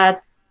know,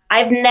 but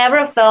I've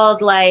never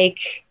felt like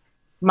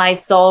my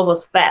soul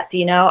was fed,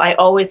 you know, I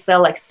always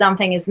felt like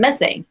something is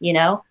missing, you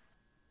know.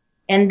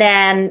 And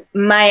then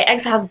my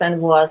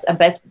ex-husband was a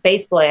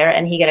bass player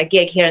and he got a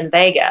gig here in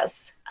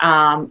Vegas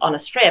on a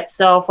strip.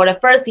 So for the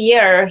first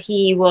year,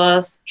 he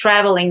was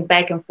traveling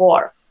back and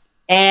forth.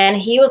 And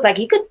he was like,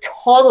 he could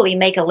totally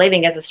make a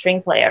living as a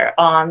string player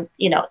on,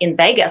 you know, in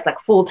Vegas, like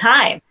full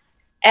time.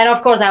 And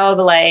of course, I would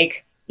be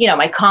like, you know,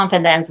 my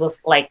confidence was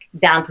like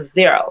down to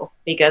zero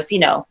because, you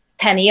know,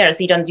 10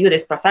 years, you don't do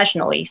this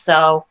professionally.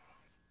 So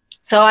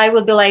I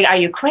would be like, are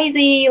you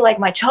crazy? Like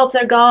my chops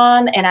are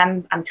gone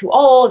and I'm too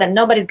old and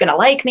nobody's going to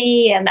like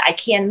me and I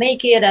can't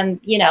make it. And,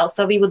 you know,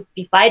 so we would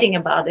be fighting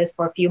about this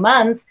for a few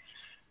months.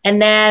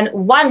 And then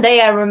one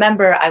day I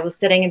remember I was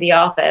sitting in the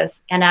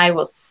office and I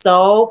was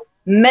so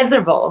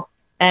miserable.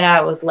 And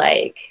I was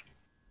like,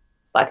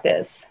 fuck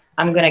this.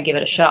 I'm going to give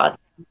it a shot.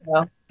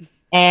 You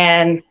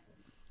know?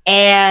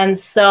 And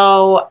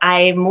so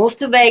I moved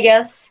to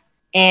Vegas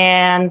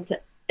and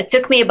it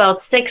took me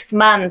about 6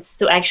 months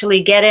to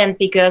actually get in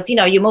because, you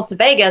know, you move to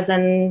Vegas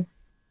and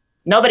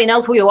nobody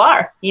knows who you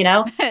are, you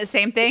know?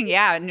 Same thing.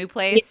 Yeah. New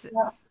place.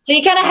 Yeah. So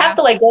you kind of have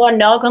to like go and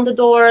knock on the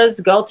doors,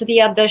 go to the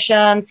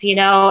auditions, you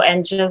know,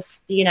 and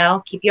just, you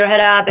know, keep your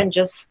head up and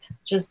just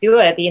do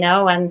it, you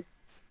know? And it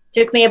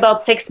took me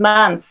about 6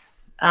 months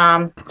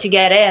to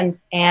get in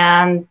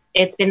and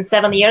it's been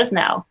 7 years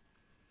now.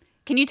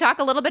 Can you talk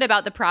a little bit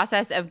about the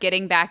process of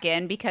getting back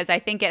in? Because I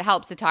think it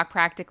helps to talk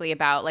practically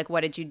about, like,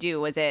 what did you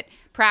do? Was it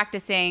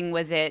practicing?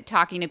 Was it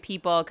talking to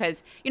people?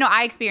 Because, you know,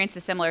 I experienced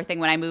a similar thing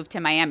when I moved to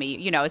Miami.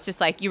 You know, it's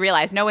just like you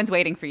realize no one's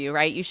waiting for you,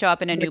 right? You show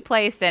up in a new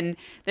place and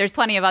there's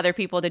plenty of other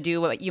people to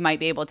do what you might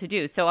be able to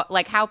do. So,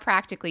 like, how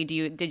practically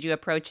did you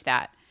approach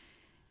that?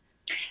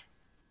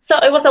 So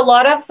it was a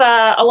lot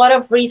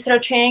of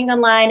researching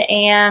online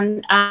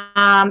and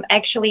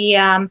actually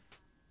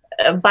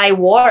by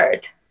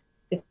word.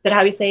 Is that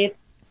how you say it?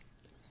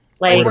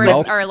 Like word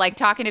of, or like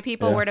talking to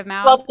people, word of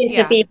mouth? Talking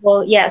to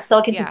people,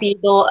 talking to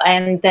people.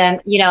 And then,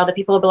 you know, the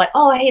people will be like,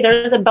 oh, hey,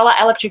 there's a Bella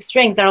Electric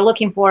Strings. They're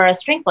looking for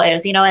string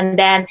players, you know, and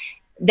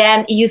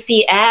then you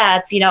see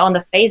ads, you know, on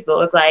the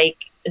Facebook, like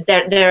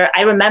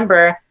I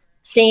remember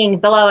seeing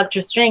Bella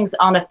Electric Strings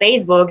on the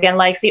Facebook and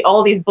like see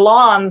all these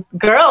blonde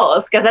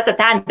girls, because at the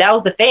time that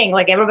was the thing,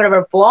 like everybody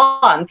were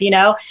blonde, you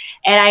know,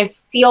 and I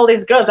see all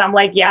these girls, I'm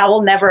like, yeah, I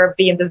will never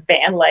be in this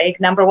band.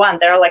 Like, number one,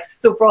 they're like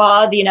super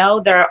hot, you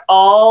know, they're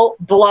all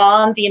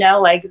blonde, you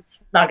know, like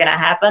it's not gonna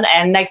happen.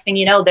 And next thing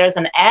you know, there's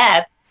an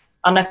ad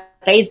on the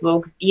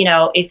Facebook, you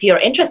know, if you're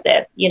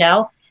interested, you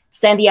know,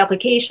 send the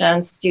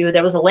applications to,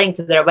 there was a link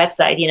to their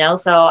website, you know,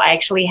 so I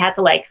actually had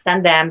to like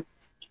send them,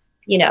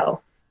 you know,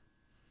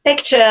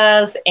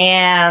 pictures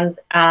and,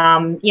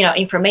 you know,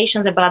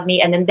 informations about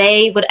me. And then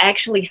they would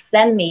actually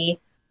send me,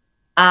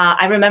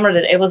 I remember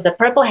that it was the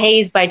Purple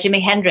Haze by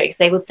Jimi Hendrix.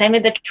 They would send me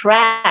the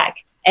track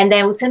and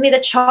they would send me the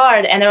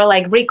chart and they were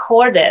like,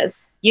 record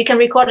this. You can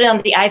record it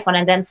on the iPhone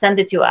and then send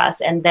it to us.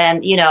 And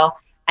then, you know,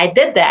 I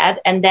did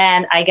that and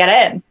then I got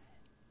in.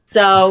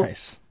 So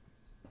Nice.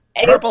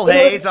 Purple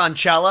Haze on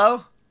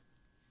cello?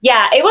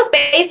 Yeah, it was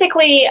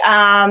basically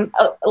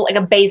like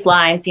a bass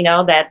lines, you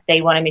know, that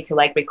they wanted me to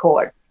like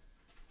record.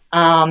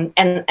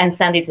 And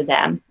send it to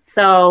them.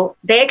 So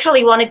they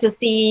actually wanted to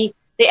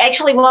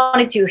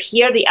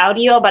hear the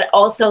audio, but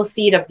also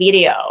see the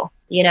video,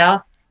 you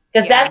know?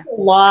 because that's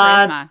a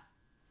lot. Charisma.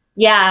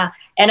 Yeah.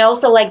 And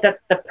also like the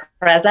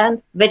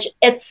present, which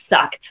it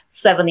sucked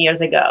 7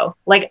 years ago.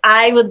 Like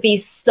I would be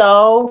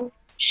so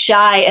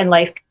shy and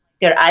like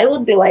scared. I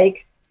would be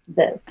like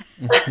this.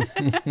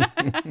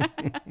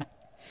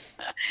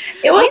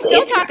 We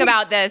still talk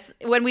about this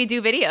when we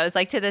do videos,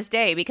 like to this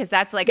day, because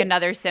that's like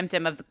another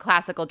symptom of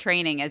classical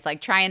training is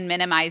like try and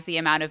minimize the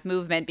amount of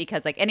movement,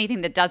 because like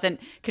anything that doesn't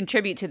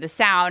contribute to the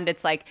sound,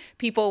 it's like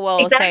people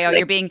will say, oh,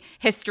 you're being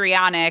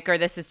histrionic, or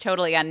this is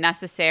totally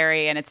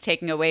unnecessary and it's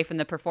taking away from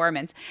the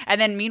performance. And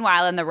then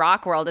meanwhile, in the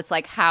rock world, it's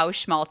like, how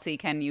schmaltzy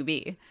can you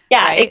be?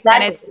 Yeah, right?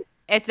 exactly. And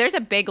it's there's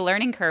a big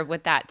learning curve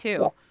with that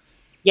too.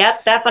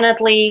 Yep,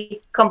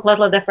 definitely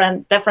completely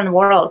different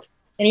world.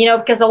 And you know,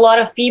 because a lot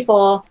of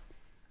people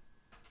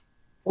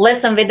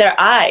listen with their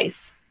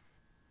eyes,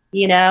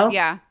 you know.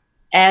 Yeah.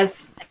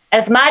 As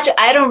much,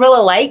 I don't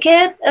really like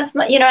it as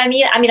much, you know what I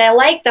mean? I mean, I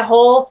like the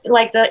whole,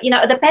 like the, you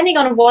know, depending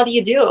on what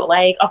you do.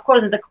 Like, of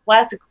course, in the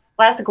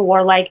classical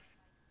world, like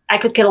I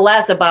could care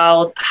less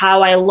about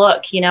how I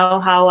look, you know,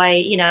 how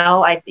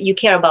you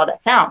care about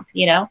that sound,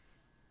 you know.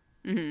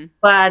 Mm-hmm.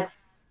 But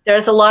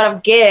there's a lot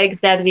of gigs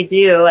that we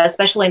do,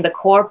 especially in the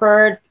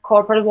corporate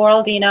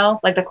world, you know,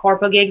 like the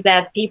corporate gigs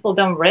that people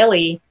don't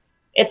really.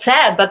 It's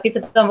sad, but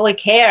people don't really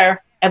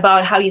care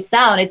about how you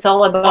sound. It's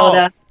all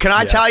about can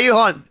I tell you,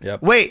 hon?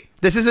 Yep. Wait,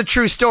 this is a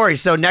true story.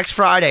 So next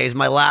Friday is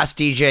my last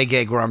DJ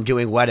gig where I'm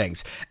doing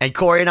weddings. And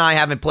Corey and I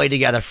haven't played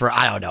together for,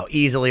 I don't know,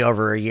 easily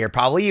over a year,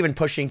 probably even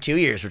pushing 2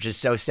 years, which is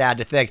so sad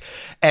to think.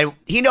 And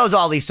he knows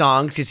all these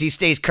songs because he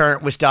stays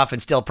current with stuff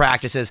and still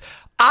practices.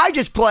 I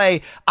just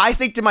play, I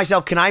think to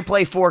myself, can I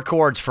play 4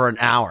 chords for an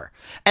hour?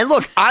 And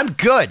look, I'm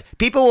good.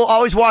 People will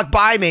always walk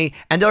by me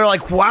and they're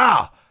like,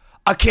 wow,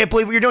 I can't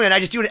believe what you're doing. And I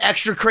just do an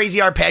extra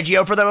crazy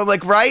arpeggio for them. I'm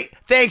like, right?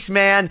 Thanks,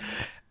 man.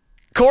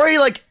 Corey,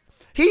 like,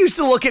 he used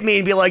to look at me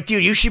and be like,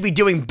 dude, you should be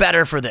doing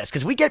better for this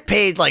because we get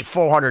paid like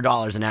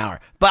 $400 an hour.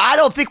 But I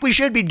don't think we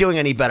should be doing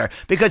any better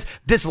because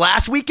this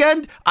last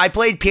weekend, I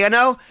played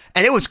piano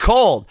and it was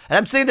cold. And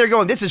I'm sitting there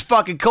going, this is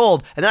fucking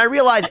cold. And then I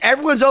realized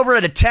everyone's over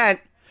at a tent,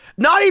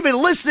 not even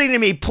listening to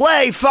me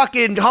play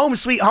fucking Home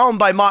Sweet Home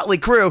by Motley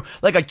Crue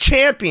like a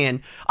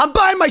champion. I'm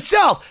by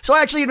myself. So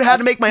I actually had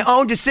to make my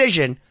own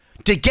decision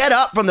to get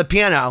up from the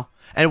piano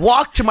and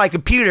walk to my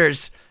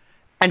computers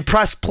and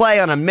press play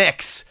on a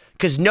mix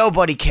because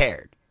nobody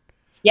cared.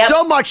 Yep.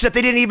 So much that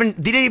they didn't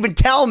even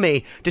tell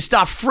me to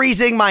stop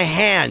freezing my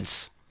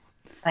hands.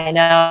 I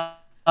know.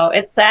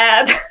 It's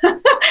sad.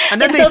 And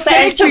then they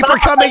thanked me for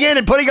coming in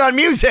and putting on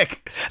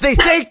music. They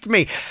thanked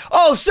me.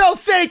 Oh, so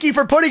thank you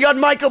for putting on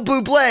Michael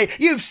Bublé.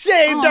 You've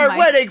saved our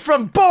wedding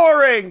from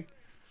boring.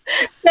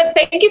 So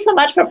thank you so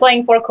much for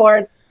playing 4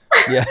 chords.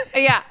 Yeah.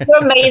 Yeah. You're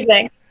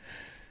amazing.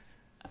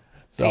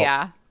 So,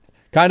 yeah.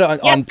 Kind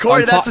of on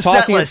Corey, on that's a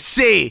set list.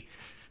 C.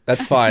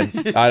 That's fine.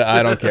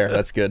 I don't care.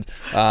 That's good.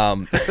 I'll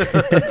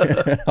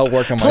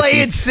work on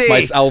my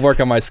I'll work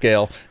on my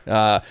scale.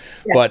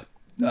 But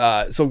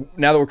so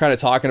now that we're kind of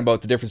talking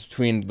about the difference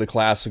between the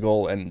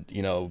classical and,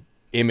 you know,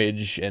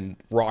 image and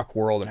rock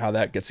world and how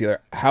that gets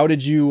together, how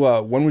did you?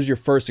 When was your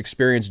first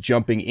experience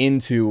jumping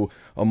into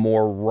a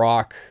more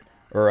rock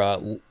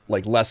or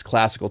like less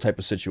classical type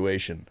of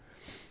situation?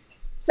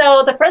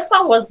 So the first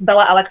one was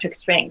Bella Electric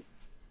Strings.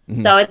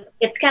 Mm-hmm. So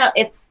it's kind of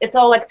it's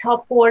all like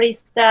top 40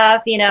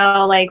 stuff, you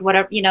know, like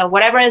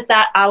whatever is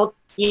that out,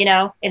 you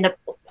know, in the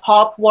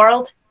pop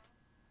world.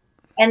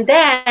 And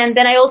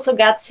then I also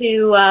got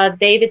to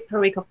David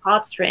Perico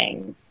Pop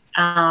Strings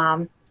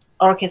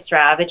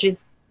Orchestra, which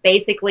is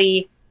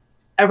basically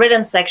a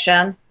rhythm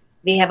section.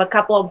 We have a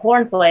couple of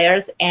horn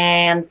players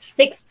and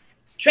 6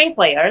 string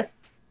players,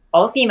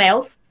 all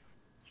females.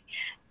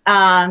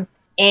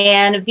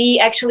 And we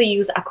actually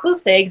use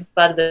acoustics,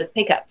 but with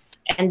pickups.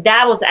 And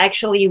that's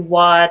actually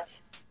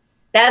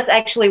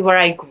where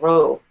I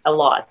grew a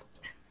lot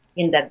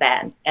in that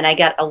band. And I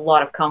got a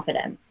lot of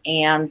confidence.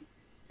 And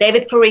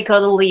David Perico,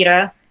 the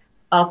leader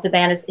of the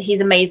band,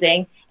 he's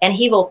amazing. And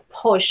he will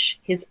push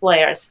his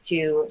players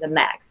to the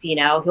max, you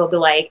know. He'll be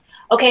like,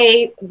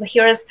 okay,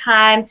 here's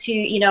time to,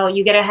 you know,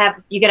 you gotta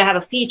have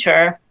a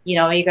feature, you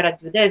know, you gotta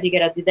do this, you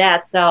gotta do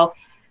that. So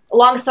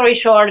long story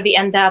short, we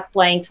end up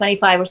playing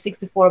 25 or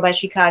 64 by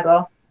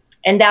Chicago,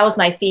 and that was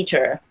my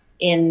feature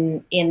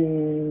in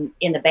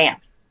the band.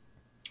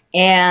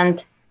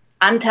 And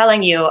I'm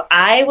telling you,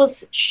 I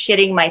was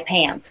shitting my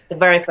pants the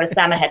very first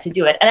time I had to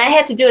do it, and I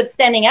had to do it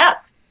standing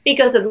up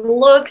because it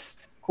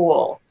looks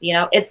cool. You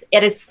know, it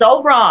is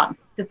so wrong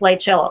to play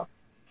cello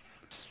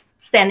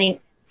standing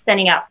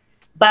up.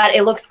 But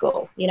it looks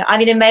cool, you know. I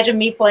mean, imagine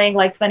me playing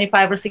like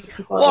 25 or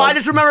 64. Well, I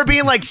just remember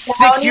being like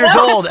 6 years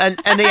old, and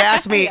they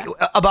asked me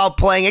about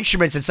playing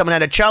instruments, and someone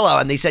had a cello,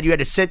 and they said you had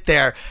to sit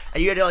there,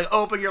 and you had to like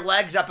open your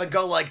legs up and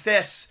go like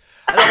this.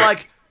 And I'm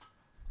like,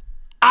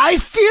 I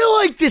feel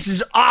like this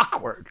is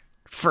awkward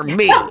for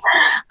me. I'm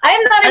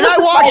not. And I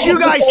watch you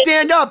guys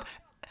stand up.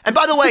 And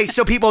by the way,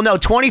 so people know,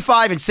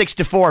 25 and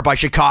 64 by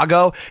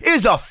Chicago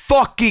is a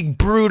fucking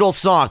brutal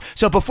song.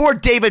 So before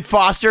David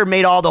Foster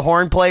made all the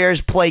horn players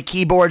play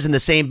keyboards in the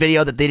same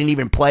video that they didn't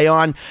even play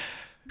on,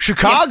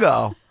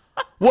 Chicago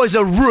was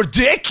a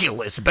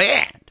ridiculous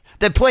band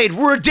that played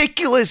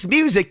ridiculous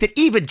music that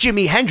even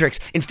Jimi Hendrix,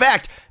 in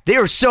fact, they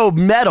were so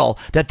metal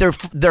that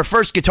their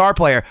first guitar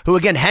player, who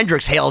again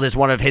Hendrix hailed as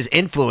one of his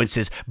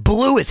influences,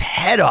 blew his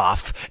head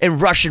off in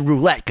Russian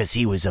roulette because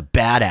he was a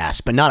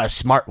badass, but not a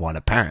smart one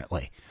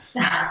apparently. So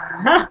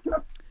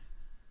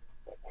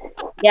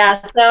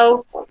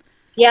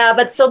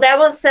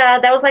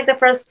that was like the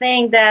first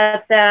thing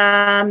that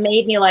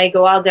made me like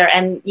go out there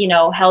and, you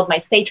know, held my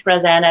stage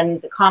presence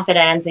and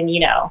confidence and, you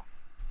know,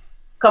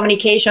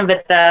 communication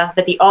with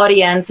the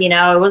audience. You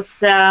know, it was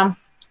that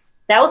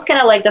was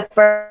kind of like the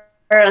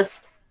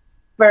first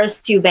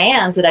two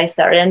bands that I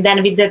started, and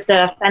then we did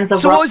the Fans of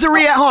So Rock. what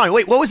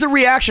was the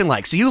reaction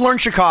like? So you learn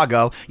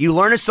Chicago, you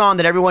learn a song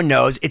that everyone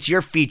knows, it's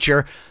your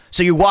feature,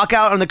 so you walk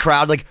out in the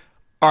crowd like,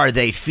 are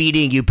they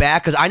feeding you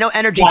back? Because I know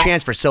energy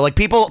transfer. So like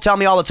people tell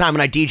me all the time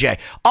when I DJ,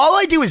 all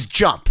I do is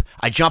jump.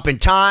 I jump in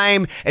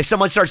time. If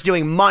someone starts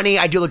doing money,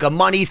 I do like a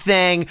money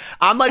thing.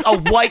 I'm like a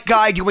white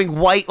guy doing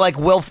white, like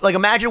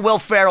imagine Will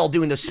Ferrell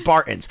doing the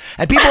Spartans.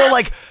 And people are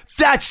like,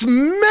 that's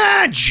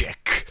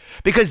magic.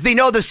 Because they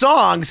know the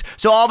songs.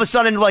 So all of a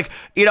sudden, like,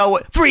 you know,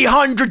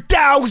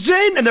 300,000.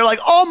 And they're like,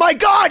 oh my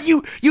God,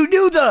 you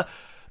knew the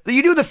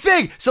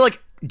thing. So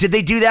like, did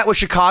they do that with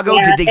Chicago?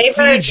 Yeah, did they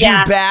feed you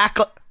back?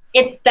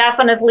 It's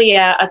definitely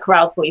a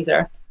crowd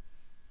pleaser.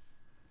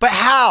 But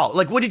how?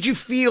 Like, what did you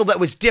feel that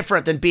was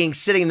different than being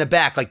sitting in the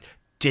back? Like,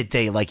 did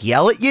they like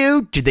yell at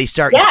you? Did they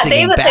start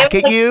singing back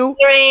at you?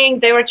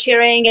 They were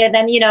cheering, and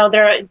then, you know,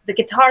 the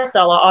guitar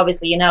solo,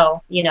 obviously, you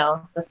know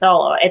the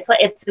solo.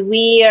 It's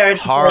weird.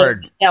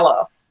 Hard.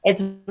 Cello.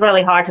 It's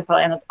really hard to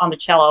play on the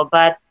cello,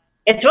 but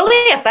it's really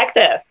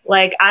effective.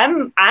 Like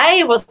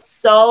I was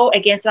so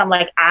against it. I'm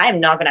like, I'm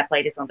not gonna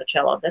play this on the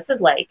cello. This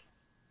is like,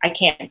 I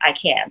can't.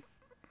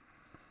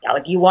 Yeah,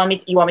 like you want me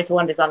to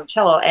learn this on the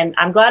cello, and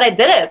I'm glad I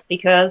did it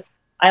because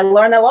I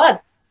learned a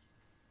lot.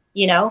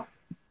 You know.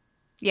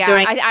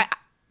 Yeah,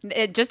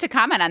 just to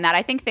comment on that,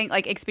 I think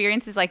like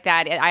experiences like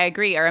that, I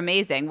agree, are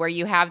amazing, where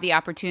you have the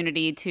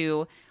opportunity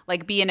to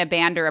like be in a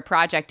band or a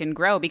project and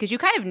grow, because you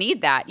kind of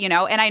need that, you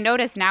know. And I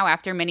notice now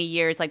after many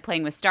years like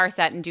playing with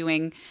Starset and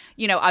doing,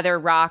 you know, other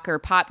rock or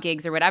pop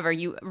gigs or whatever,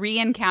 you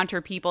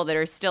re-encounter people that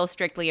are still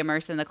strictly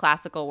immersed in the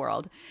classical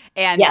world,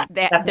 and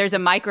there's a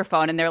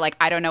microphone and they're like,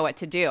 I don't know what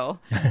to do,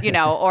 you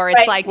know, or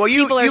it's like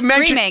people are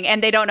screaming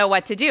and they don't know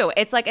what to do.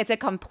 It's like it's a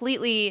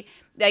completely,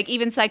 like,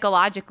 even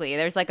psychologically,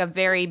 there's like a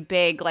very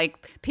big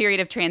like period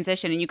of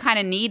transition, and you kind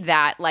of need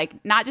that, like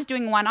not just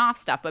doing one-off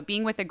stuff, but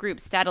being with a group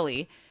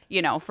steadily,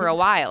 you know, for a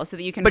while, so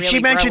that you can. But really she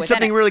mentioned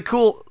something really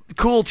cool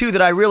too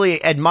that I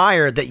really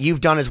admire that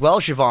you've done as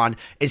well, Siobhan,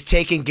 is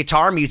taking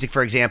guitar music,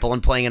 for example,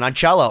 and playing it on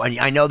cello. And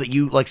I know that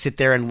you like sit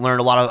there and learn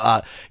a lot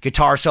of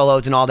guitar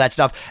solos and all that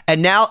stuff.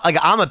 And now, like,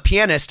 I'm a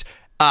pianist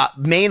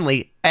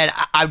mainly, and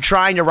I'm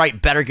trying to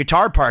write better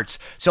guitar parts.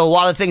 So a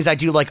lot of things I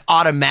do like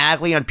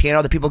automatically on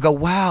piano that people go,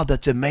 wow,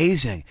 that's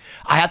amazing.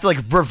 I have to like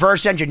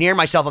reverse engineer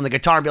myself on the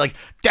guitar and be like,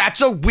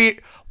 that's a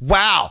weird,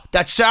 wow,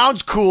 that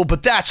sounds cool,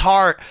 but that's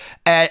hard.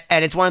 And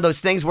it's one of those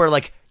things where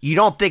like, you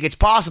don't think it's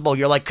possible.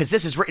 You're like, because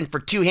this is written for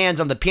two hands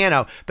on the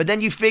piano, but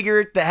then you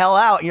figure it the hell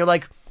out and you're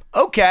like,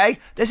 okay,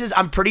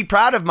 I'm pretty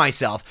proud of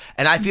myself.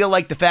 And I feel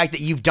like the fact that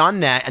you've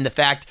done that, and the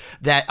fact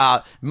that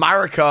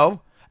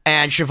Mariko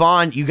and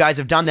Siobhan, you guys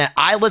have done that.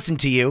 I listen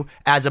to you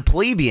as a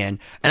plebeian,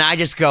 and I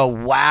just go,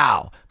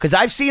 wow. Because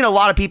I've seen a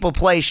lot of people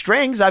play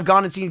strings. I've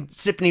gone and seen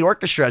symphony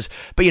orchestras.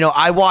 But, you know,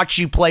 I watch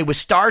you play with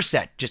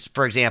Starset, just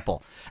for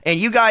example. And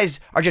you guys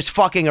are just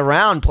fucking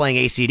around playing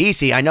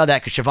AC/DC. I know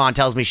that because Siobhan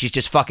tells me she's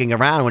just fucking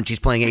around when she's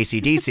playing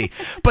AC/DC.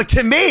 But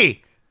to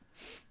me,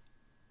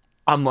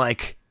 I'm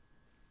like,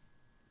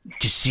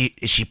 is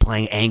she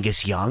playing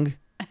Angus Young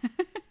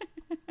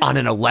on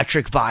an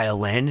electric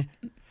violin?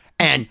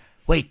 And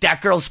wait,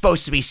 that girl's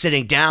supposed to be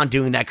sitting down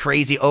doing that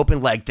crazy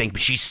open leg thing, but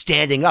she's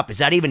standing up. Is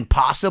that even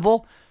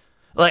possible?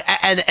 Like,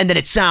 and then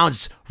it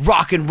sounds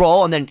rock and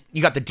roll, and then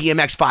you got the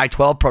DMX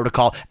 512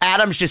 protocol.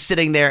 Adam's just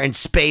sitting there in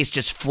space,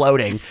 just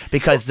floating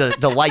because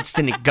the lights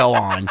didn't go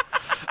on.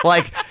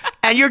 Like,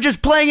 and you're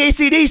just playing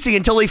AC/DC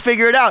until they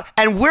figure it out.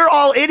 And we're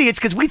all idiots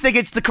because we think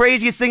it's the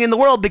craziest thing in the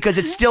world, because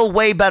it's still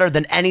way better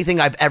than anything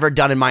I've ever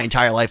done in my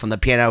entire life on the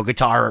piano,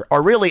 guitar,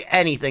 or really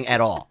anything at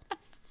all.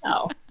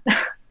 Oh.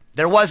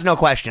 There was no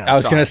question. I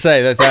was going to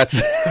say that's.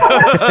 It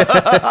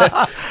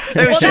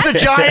was just a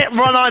giant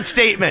run-on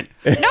statement.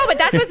 No, but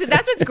that's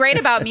what's great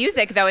about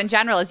music, though, in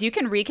general, is you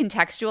can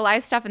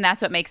recontextualize stuff, and that's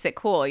what makes it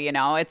cool. You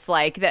know, it's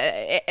like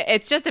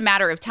it's just a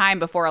matter of time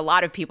before a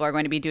lot of people are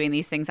going to be doing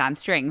these things on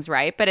strings,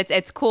 right? But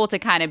it's cool to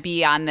kind of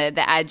be on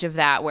the edge of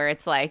that, where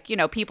it's like, you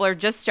know, people are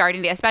just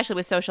starting to, especially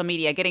with social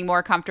media, getting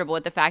more comfortable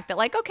with the fact that,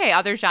 like, okay,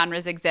 other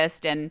genres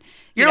exist, and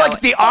you're like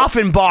the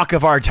Offenbach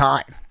of our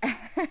time.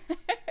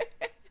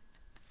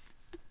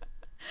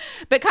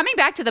 But coming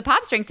back to the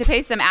Pop Strings, to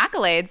pay some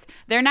accolades,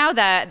 they're now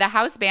the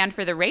house band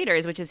for the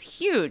Raiders, which is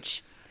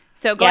huge.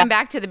 So going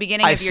back to the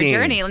beginning of your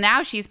journey,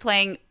 now she's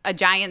playing a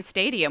giant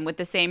stadium with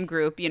the same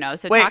group, you know,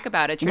 so talk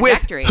about a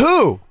trajectory.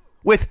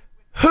 With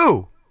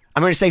who?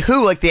 I'm going to say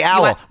who, like the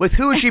owl. With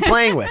who is she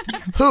playing with?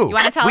 Who? You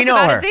want to tell we us know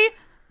about her. it, Z?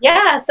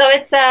 Yeah, so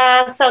it's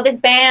so this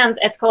band,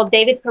 it's called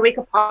David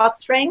Perico Pop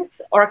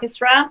Strings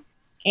Orchestra.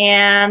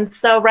 And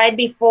so right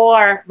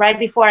before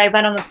I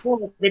went on the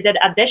tour, they did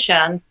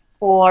audition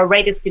for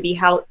Raiders to be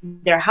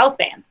their house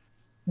band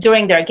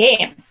during their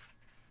games.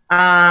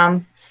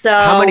 So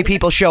How many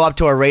people show up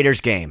to a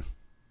Raiders game?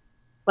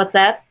 What's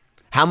that?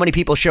 How many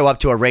people show up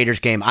to a Raiders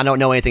game? I don't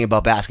know anything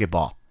about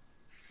basketball.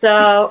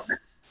 So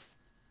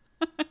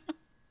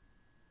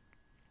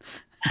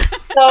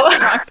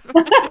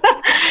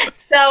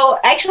so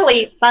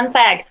actually, fun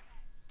fact.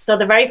 So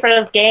the very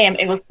first game,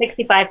 it was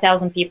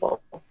 65,000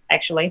 people,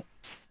 actually.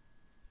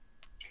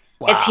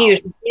 Wow. It's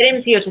huge. It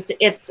is huge.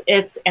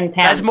 It's intense.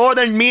 That's more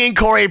than me and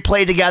Corey had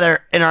played together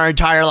in our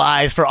entire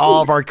lives for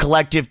all of our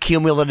collective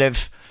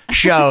cumulative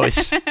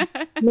shows.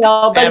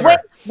 No, but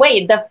Ever.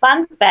 wait. The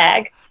fun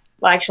fact,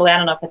 well, actually, I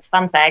don't know if it's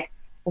fun fact,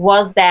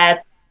 was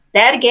that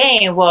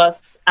game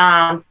was,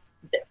 at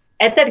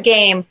that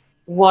game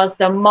was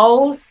the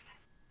most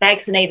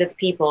vaccinated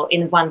people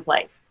in one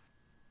place.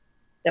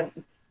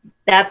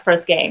 That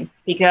first game,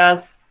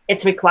 because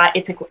it's a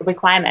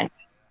requirement.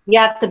 You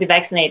have to be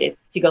vaccinated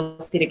to go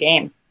see the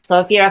game.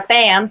 So if you're a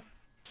fan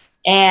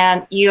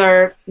and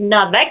you're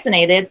not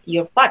vaccinated,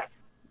 you're fucked.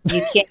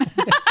 You can't.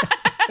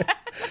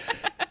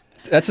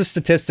 That's a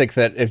statistic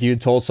that if you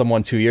told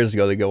someone 2 years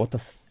ago, they go, "What the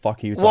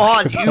fuck are you talking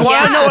Well, about?" you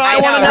want to know what I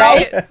want to know?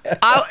 right?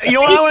 You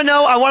know what I want to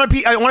know?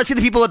 I want to see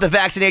the people at the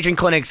vaccination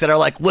clinics that are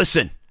like,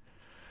 listen,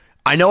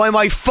 I know I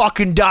might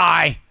fucking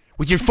die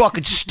with your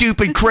fucking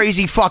stupid,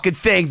 crazy fucking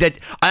thing that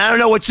I don't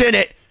know what's in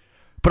it,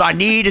 but I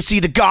need to see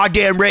the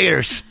goddamn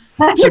Raiders.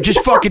 So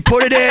just fucking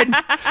put it in.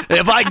 And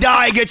if I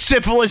die, I get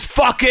syphilis,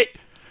 fuck it.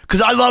 Because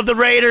I love the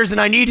Raiders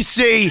and I need to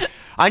see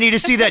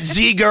that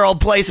Z girl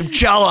play some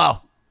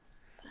cello.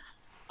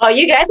 Oh,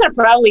 you guys are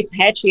probably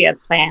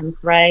Patriots fans,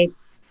 right?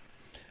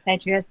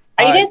 Patriots.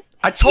 Are you guys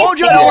I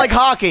told you I don't like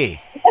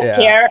hockey. Yeah.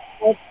 care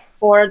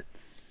for?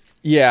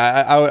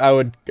 Yeah, I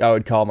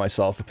would call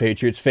myself a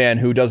Patriots fan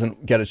who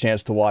doesn't get a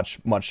chance to watch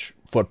much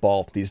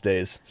football these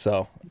days.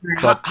 So,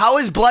 but How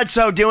is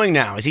Bledsoe doing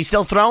now? Is he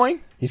still throwing?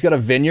 he's got a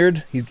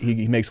vineyard.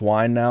 He makes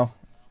wine now.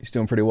 He's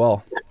doing pretty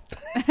well.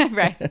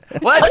 Right.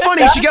 Well, that's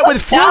funny. You should get with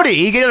Flutie.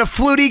 You get a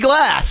Flutie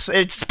glass.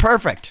 It's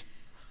perfect.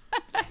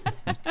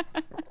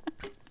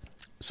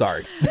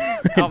 Sorry.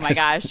 Oh my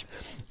gosh.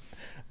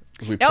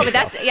 No, but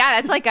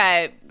that's like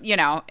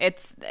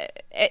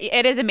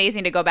it is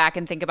amazing to go back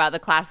and think about the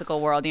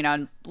classical world,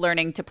 and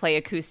learning to play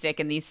acoustic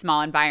in these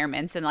small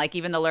environments, and like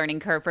even the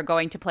learning curve for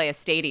going to play a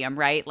stadium,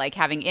 right? Like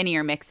having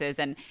in-ear mixes,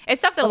 and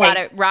it's stuff that a lot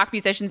of rock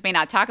musicians may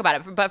not talk about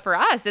it, but for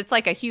us, it's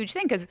like a huge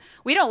thing because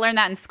we don't learn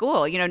that in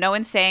school. No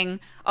one's saying,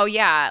 oh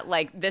yeah,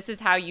 like this is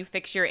how you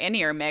fix your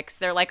in-ear mix.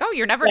 They're like, oh,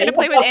 you're never going to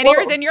play with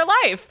in-ears in your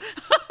life.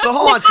 But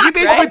hold on, so you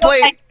basically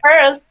play.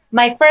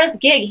 My first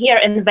gig here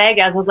in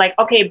Vegas was like,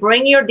 okay,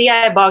 bring your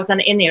DI box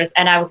and in-ears,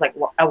 and I was like,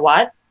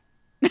 what?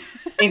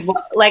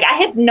 Like I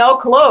had no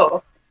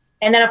clue.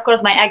 And then of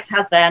course my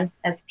ex-husband,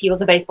 as he was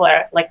a bass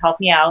player, like helped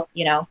me out,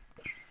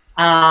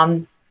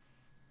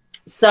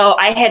 so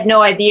I had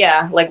no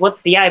idea like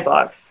what's DI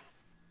box.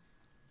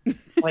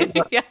 Wait,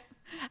 what? Yeah,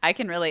 I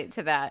can relate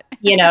to that.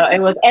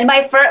 It was, and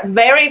my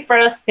very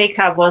first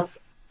pickup was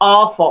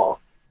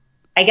awful.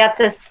 I got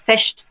this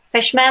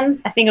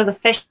Fishman, I think it was a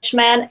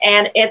Fishman,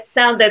 and it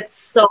sounded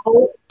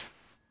so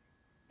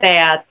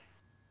bad.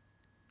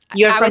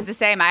 I was the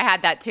same. I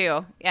had that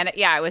too, and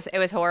yeah, it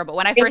was horrible.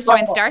 When I first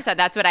joined Starset,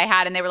 that's what I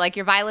had, and they were like,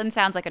 "Your violin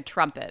sounds like a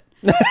trumpet."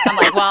 I'm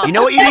like, "Well, you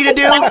know what you need to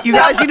do? You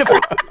guys need to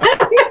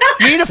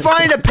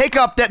find a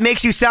pickup that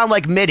makes you sound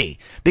like MIDI.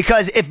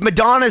 Because if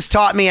Madonna's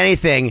taught me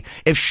anything,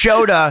 if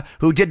Shota,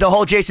 who did the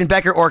whole Jason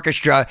Becker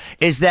orchestra,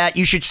 is that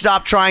you should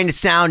stop trying to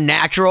sound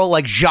natural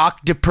like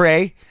Jacques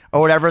Dupre or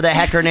whatever the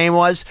heck her name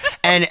was,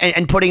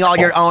 and putting all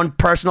your own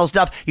personal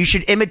stuff. You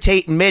should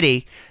imitate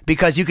MIDI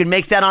because you can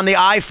make that on the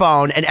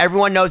iPhone, and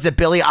everyone knows that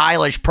Billie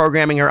Eilish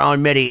programming her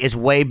own MIDI is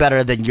way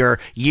better than your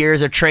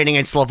years of training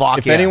in Slovakia.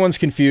 If anyone's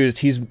confused,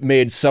 he's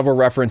made several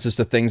references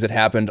to things that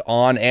happened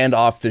on and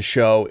off the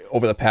show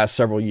over the past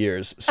several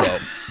years. So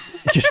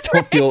just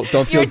don't feel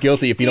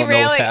guilty if you don't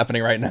know what's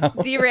happening right now.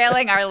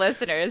 Derailing our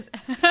listeners.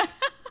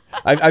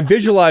 I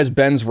visualize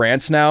Ben's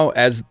rants now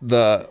as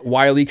the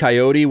Wile E.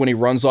 Coyote when he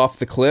runs off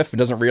the cliff and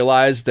doesn't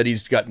realize that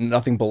he's got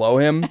nothing below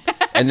him.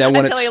 And then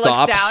when it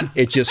stops,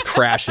 it just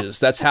crashes.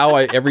 That's how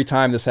every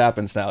time this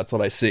happens now, it's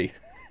what I see.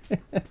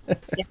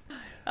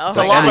 It's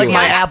a lot like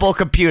my Apple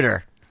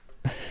computer.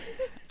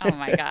 Oh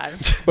my God.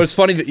 But it's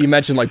funny that you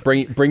mentioned like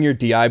bring your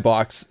DI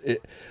box.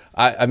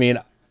 I mean,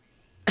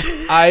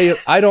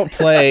 I don't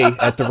play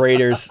at the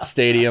Raiders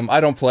Stadium. I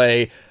don't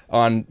play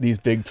on these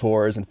big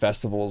tours and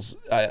festivals.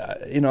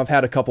 I've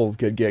had a couple of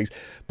good gigs,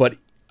 but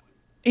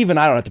even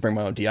I don't have to bring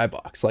my own DI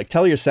box. Like,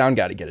 tell your sound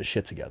guy to get his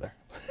shit together.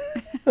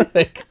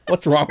 Like,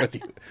 what's wrong with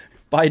you?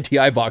 Buy a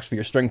DI box for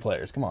your string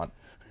players. Come on.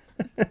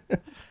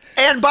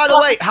 And by the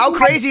way, how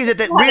crazy is it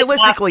that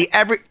realistically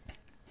every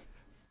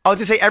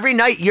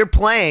night you're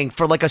playing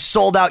for like a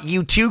sold out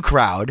U2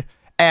 crowd,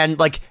 and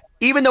like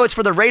even though it's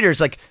for the Raiders,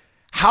 like,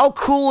 how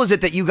cool is it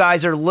that you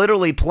guys are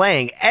literally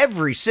playing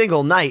every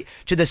single night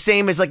to the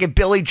same as like if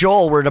Billy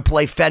Joel were to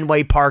play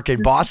Fenway Park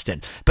in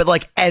Boston, but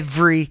like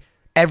every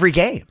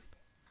game?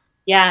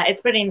 Yeah, it's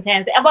pretty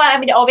intense. Well, I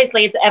mean,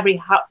 obviously it's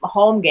every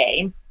home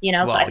game, you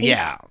know. So I think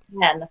yeah.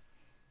 10.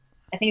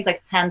 I think it's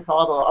like 10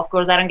 total. Of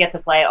course, I don't get to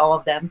play all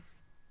of them,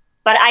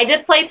 but I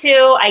did play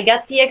 2. I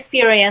got the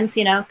experience,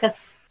 you know,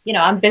 because you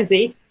know I'm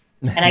busy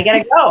and I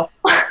gotta go.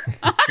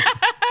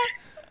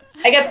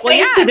 I got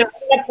things to do.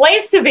 I got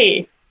place to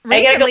be.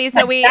 Recently,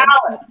 so we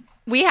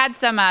had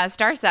some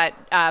Starset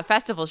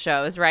festival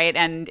shows, right?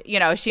 And you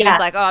know, she was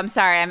like, "Oh, I'm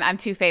sorry, I'm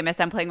too famous.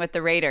 I'm playing with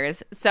the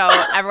Raiders." So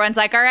everyone's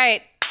like, "All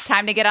right,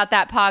 time to get out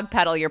that pog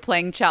pedal. You're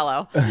playing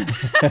cello."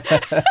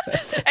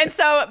 And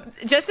so,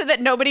 just so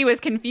that nobody was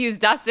confused,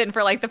 Dustin,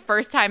 for like the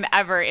first time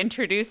ever,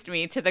 introduced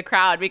me to the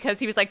crowd because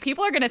he was like,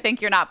 "People are going to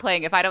think you're not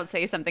playing if I don't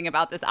say something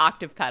about this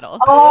octave pedal."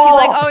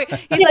 Oh.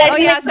 He's like, "Oh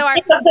yeah, so our."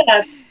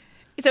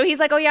 So he's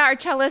like, "Oh yeah, our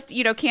cellist,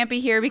 you know, can't be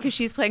here because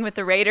she's playing with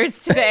the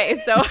Raiders today."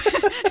 So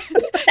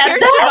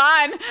here's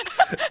Siobhan.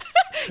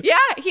 Yeah,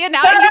 he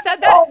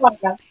said that. Oh my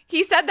God.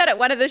 He said that at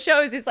one of the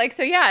shows. He's like,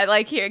 "So yeah,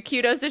 like here,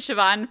 kudos to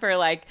Siobhan for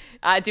like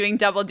doing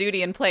double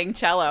duty and playing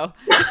cello."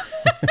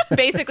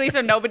 Basically,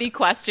 so nobody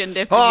questioned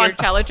if your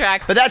cello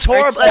tracks. But that's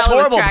horrible. That's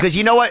horrible because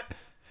you know what?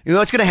 You know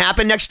what's going to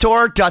happen next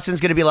tour?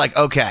 Dustin's going to be like,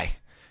 "Okay,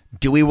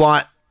 do we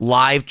want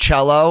live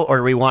cello or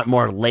do we want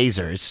more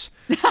lasers?"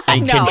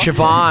 And can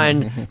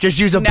Siobhan just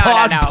use a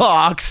pod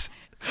box?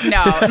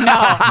 No,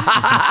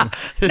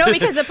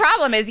 because the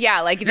problem is,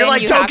 like you're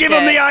like, don't give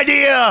him the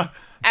idea.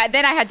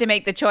 Then I had to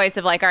make the choice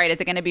of like, all right, is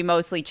it going to be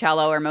mostly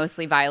cello or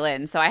mostly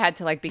violin? So I had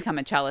to like become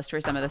a cellist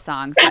for some of the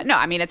songs. But no,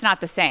 I mean it's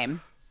not the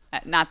same.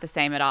 Not the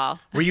same at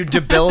all. Were you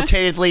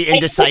debilitatingly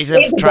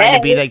indecisive trying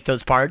to be like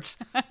those parts?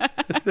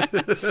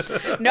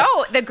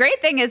 No, the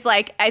great thing is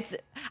like I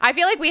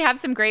feel like we have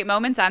some great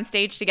moments on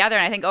stage together,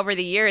 and I think over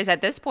the years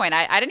at this point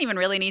I didn't even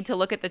really need to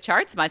look at the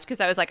charts much because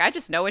I was like, I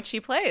just know what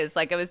she plays.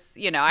 Like it was,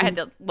 you know, I had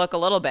to look a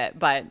little bit,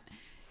 but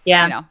you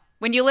know,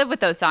 when you live with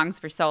those songs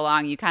for so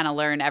long, you kind of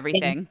learn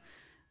everything.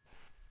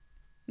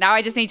 Now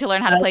I just need to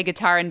learn how to play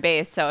guitar and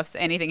bass, so if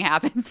anything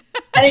happens.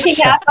 Anything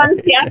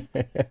happens, yeah.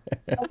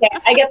 Okay,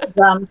 I get the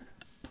drums.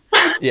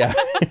 Yeah.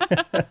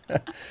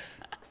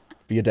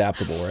 Be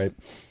adaptable, right?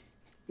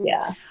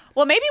 Yeah.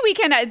 Well, maybe we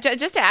can,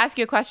 just to ask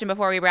you a question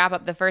before we wrap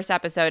up the first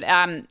episode,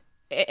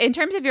 in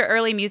terms of your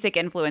early music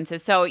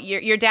influences, so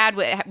your dad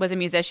was a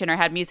musician or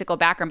had musical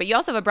background, but you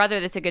also have a brother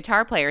that's a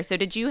guitar player. So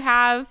did you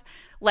have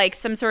like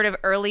some sort of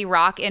early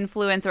rock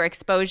influence or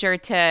exposure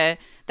to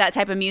that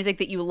type of music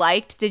that you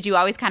liked? Did you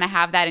always kind of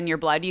have that in your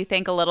blood, you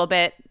think, a little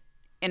bit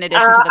in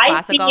addition to the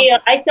classical?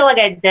 I feel like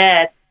I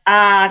did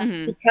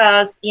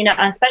because, you know,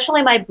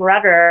 especially my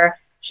brother,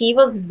 he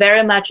was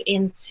very much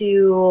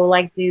into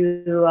like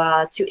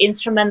to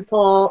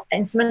instrumental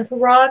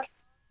rock.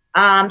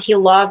 He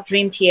loved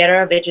Dream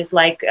Theater, which is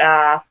like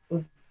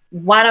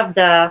one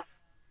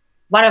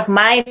of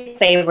my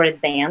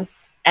favorite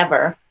bands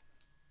ever.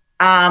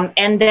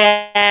 And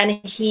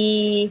then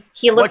he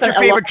listened. What's your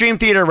favorite Dream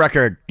Theater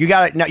record? You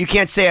got it. No, you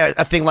can't say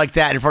a thing like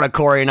that in front of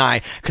Corey and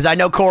I, because I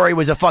know Corey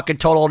was a fucking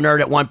total nerd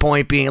at one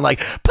point, being like,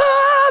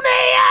 "Pull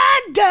me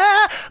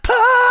under,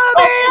 pull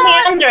me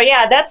under."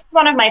 Yeah, that's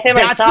one of my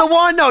favorite. That's songs. the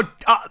one. No,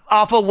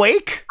 off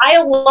Awake.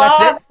 I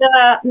love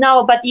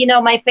no, but you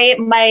know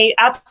my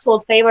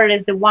absolute favorite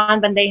is the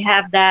one when they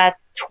have that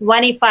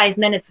 25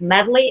 minutes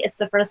medley. It's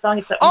the first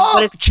song.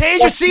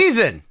 Change of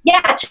Season.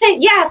 Yeah,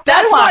 yes,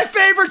 that's my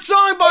favorite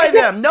song by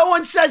them. No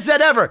one says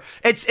that ever.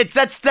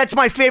 That's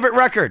my favorite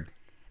record.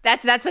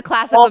 That's the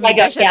classical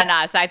musician in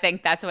us. I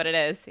think that's what it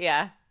is.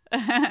 Yeah.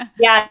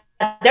 Yeah.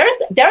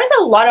 There's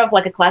a lot of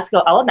like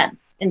classical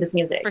elements in this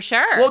music. For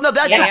sure. Well, no,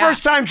 that's the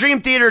first time Dream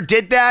Theater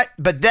did that,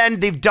 but then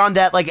they've done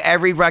that like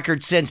every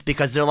record since,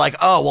 because they're like,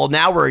 oh, well,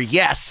 now we're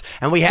Yes,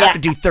 and we have to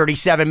do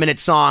 37-minute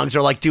songs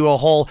or like do a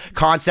whole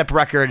concept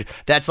record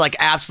that's like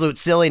absolute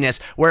silliness,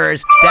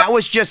 whereas that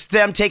was just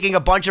them taking a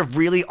bunch of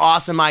really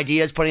awesome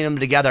ideas, putting them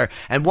together.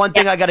 And one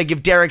thing I got to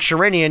give Derek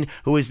Sherinian,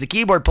 who was the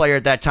keyboard player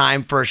at that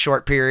time for a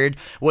short period,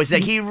 was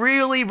that he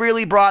really,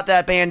 really brought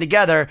that band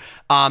together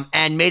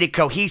and made it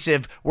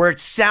cohesive, where it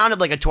sounded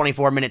like a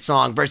 24-minute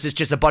song versus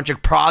just a bunch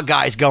of prog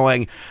guys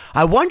going,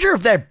 I wonder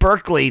if at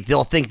Berkeley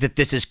they'll think that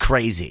this is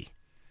crazy.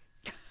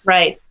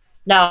 Right.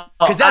 No.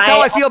 Because that's how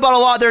I feel about a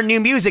lot of their new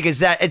music, is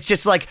that it's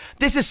just like,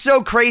 this is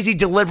so crazy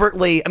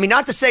deliberately. I mean,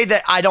 not to say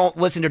that I don't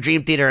listen to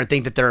Dream Theater and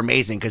think that they're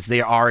amazing, because they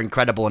are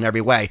incredible in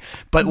every way.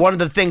 But one of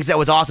the things that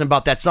was awesome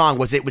about that song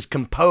was it was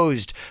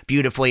composed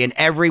beautifully, and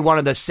every one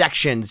of the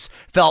sections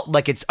felt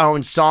like its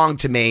own song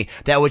to me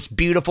that was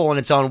beautiful in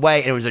its own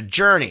way, and it was a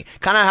journey.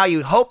 Kind of how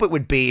you hope it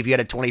would be if you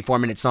had a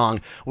 24-minute song,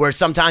 where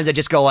sometimes I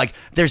just go like,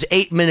 there's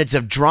 8 minutes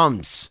of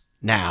drums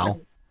now.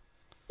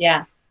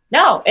 Yeah.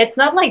 No, it's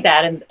not like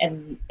that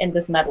in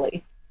this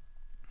medley,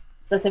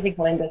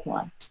 specifically in this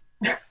one.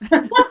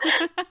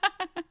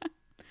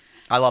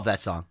 I love that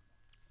song.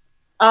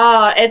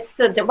 It's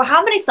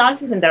how many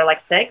songs is in there? Like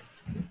 6?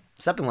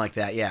 Something like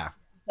that, yeah.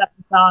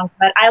 songs,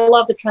 but I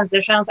love the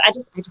transitions. I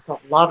just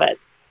love it.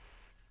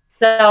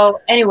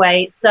 So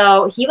anyway,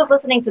 so he was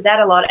listening to that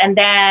a lot. And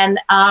then,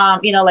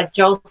 like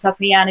Joe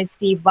Satriani,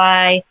 Steve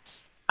Vai,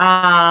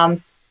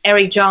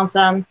 Eric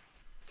Johnson.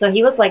 So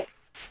he was like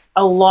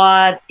a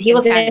lot. He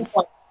was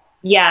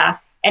yeah.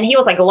 And he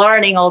was like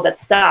learning all that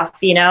stuff,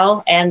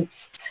 and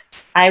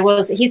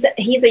he's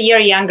a year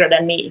younger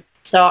than me.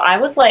 So I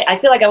was like, I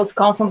feel like I was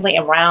constantly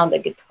around the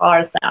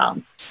guitar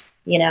sounds,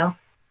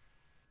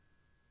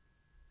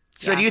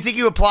 So do you think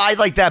you applied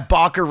like that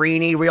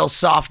Boccherini real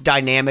soft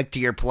dynamic to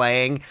your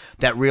playing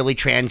that really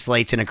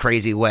translates in a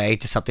crazy way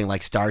to something like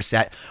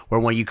Starset,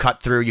 where when you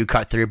cut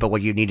through, but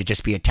when you need to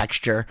just be a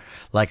texture,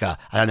 like a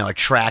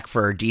track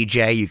for a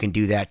DJ, you can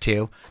do that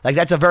too? Like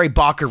that's a very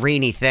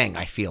Boccherini thing,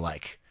 I feel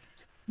like.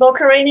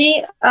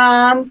 Boccherini,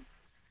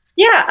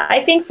 yeah,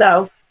 I think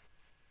so.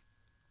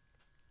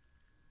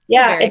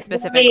 Yeah, it's a very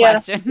specific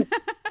question.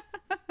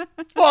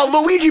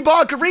 Well, Luigi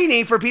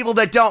Boccherini, for people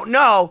that don't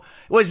know,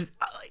 was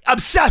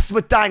obsessed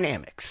with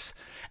dynamics.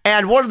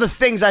 And one of the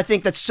things I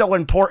think that's so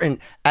important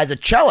as a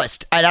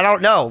cellist, and I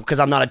don't know because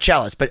I'm not a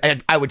cellist,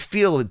 but I would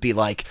feel it would be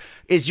like,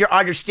 is your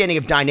understanding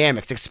of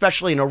dynamics,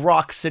 especially in a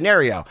rock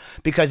scenario.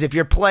 Because if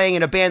you're playing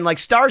in a band like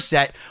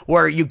Starset,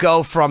 where you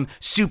go from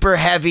super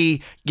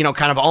heavy,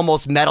 kind of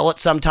almost metal at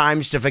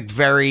sometimes, to like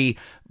very,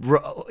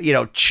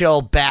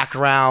 chill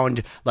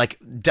background, like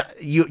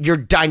your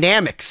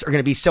dynamics are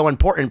going to be so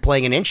important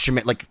playing an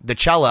instrument like the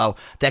cello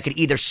that could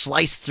either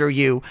slice through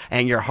you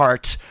and your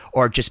heart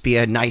or just be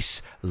a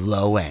nice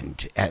low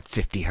end at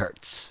 50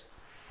 hertz.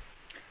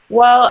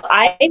 Well,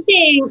 I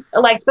think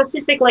like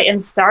specifically in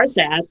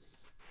Starset,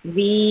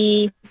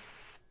 we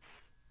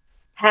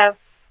have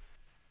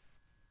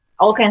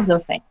all kinds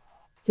of things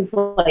to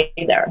play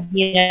there.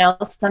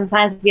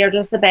 Sometimes we are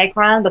just the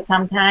background, but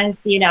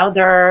sometimes,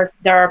 there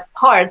are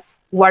parts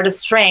where the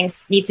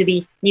strings need to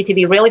be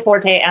really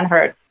forte and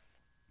heard.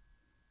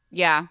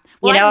 Yeah.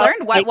 Well, I've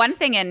learned one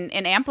thing in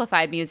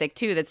amplified music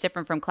too that's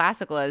different from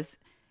classical is,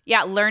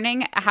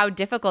 learning how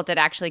difficult it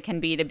actually can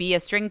be to be a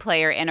string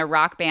player in a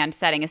rock band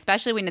setting,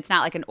 especially when it's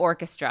not like an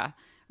orchestra.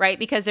 Right?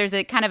 Because there's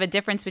a kind of a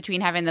difference between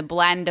having the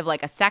blend of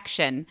like a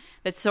section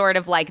that's sort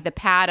of like the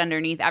pad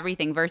underneath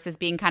everything versus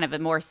being kind of a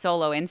more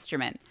solo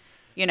instrument.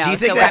 Do you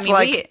think that's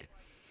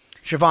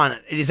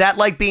Siobhan, is that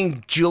like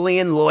being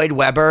Julian Lloyd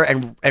Webber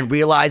and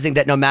realizing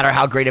that no matter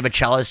how great of a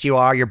cellist you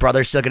are, your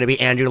brother's still going to be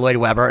Andrew Lloyd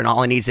Webber and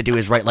all he needs to do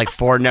is write like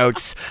 4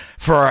 notes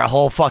for a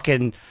whole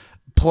fucking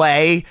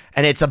play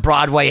and it's a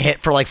Broadway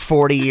hit for like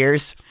 40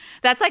 years?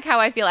 That's like how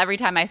I feel every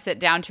time I sit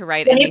down to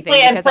write anything.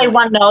 You play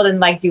one note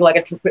and like do like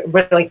a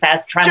really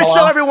fast tremolo. Just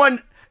so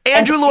everyone,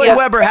 Andrew Lloyd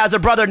Webber has a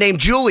brother named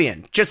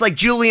Julian. Just like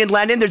Julian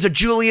Lennon, there's a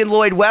Julian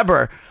Lloyd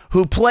Webber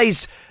who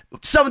plays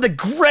some of the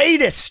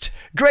greatest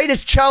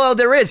cello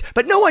there is.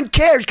 But no one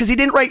cares because he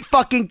didn't write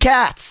fucking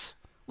Cats.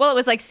 Well, it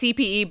was like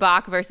CPE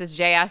Bach versus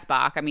JS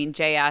Bach. I mean,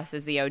 JS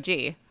is the OG.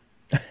 You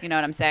know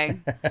what I'm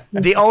saying?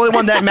 The only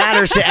one that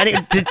matters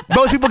to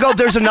most people go,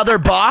 there's another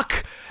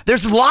Bach.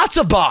 There's lots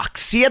of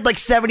Bachs. He had like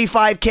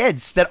 75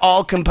 kids that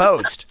all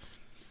composed.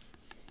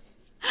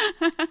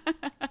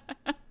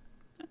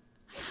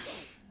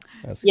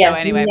 So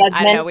anyway,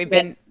 I don't know. We've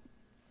been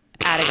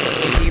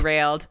adequately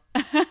derailed.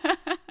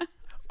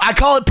 I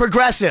call it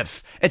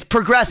progressive. It's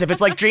progressive.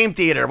 It's like Dream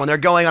Theater when they're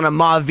going on a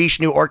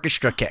Mahavishnu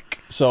orchestra kick.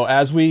 So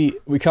as we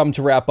come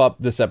to wrap up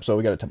this episode,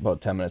 we got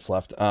about 10 minutes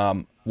left.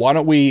 Why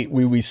don't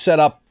we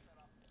set up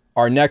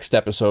our next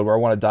episode where I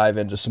want to dive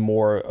into some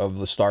more of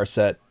the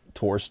Starset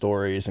tour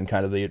stories and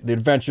kind of the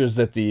adventures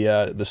that the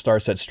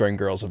Starset string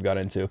girls have got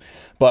into.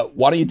 But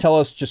why don't you tell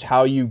us just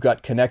how you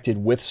got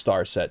connected with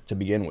Starset to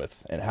begin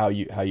with and how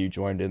you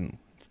joined in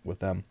with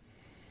them?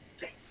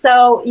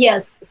 So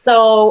yes,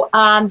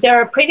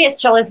 their previous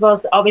cellist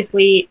was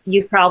obviously,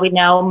 you probably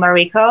know,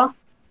 Mariko.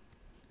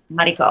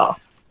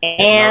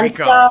 And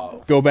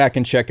so, go back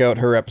and check out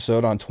her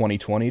episode on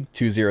 2020,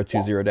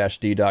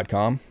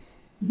 2020-d.com.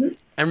 Mm-hmm.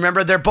 And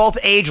remember, they're both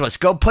ageless.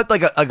 Go put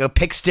like a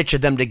pick stitch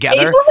of them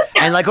together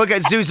and like look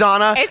at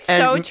Zuzana. It's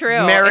and so true.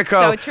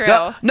 Mariko. It's so true.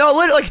 No,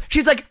 literally, like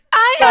she's like,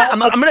 I'm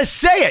gonna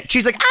say it.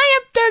 She's like, I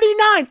am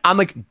 39. I'm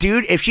like,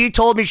 dude, if she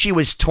told me she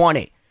was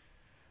 20,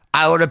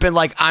 I would have been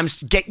like,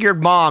 get your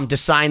mom to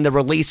sign the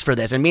release for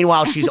this. And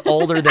meanwhile, she's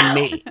older than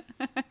me.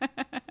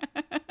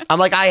 I'm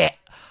like, I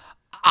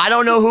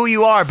don't know who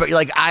you are, but you're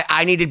like,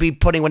 I need to be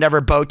putting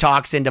whatever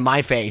Botox into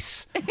my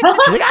face. She's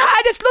like,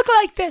 I just look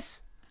like this.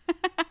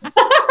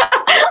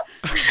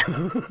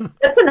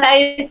 That's a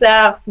nice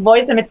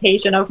voice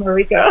imitation of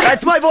Mariko.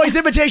 That's my voice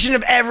imitation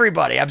of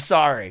everybody. I'm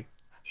sorry.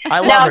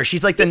 I love her.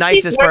 She's like the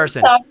nicest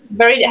person.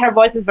 Her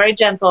voice is very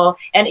gentle.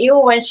 And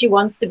even when she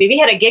wants to be, we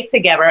had a gig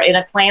together in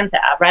Atlanta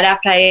right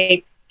after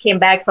I came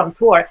back from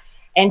tour.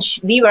 And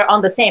we were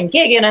on the same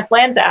gig in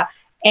Atlanta.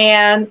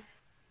 And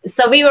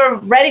so we were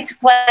ready to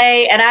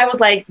play. And I was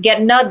like,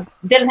 didn't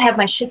have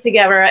my shit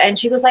together. And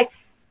she was like,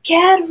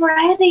 get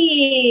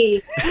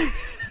ready.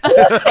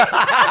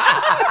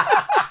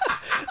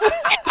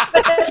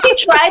 But she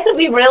tried to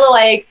be really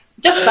like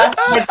just busted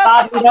my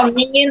butt, you know what I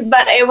mean?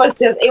 But it was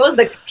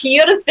the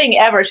cutest thing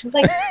ever. She was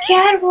like,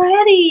 get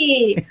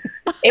ready.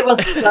 It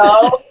was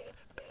so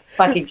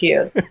fucking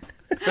cute.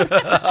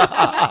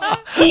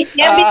 She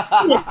can't be,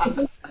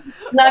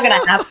 it's not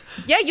gonna happen.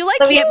 Yeah, you like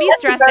So can't be we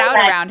stressed out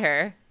around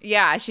her.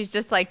 Yeah, she's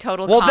just like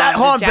total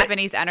calm,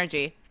 Japanese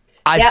energy.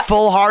 I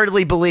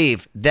full-heartedly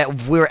believe that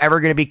if we were ever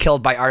going to be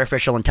killed by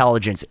artificial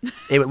intelligence,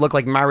 it would look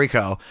like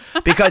Mariko.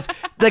 Because,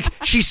 like,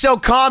 she's so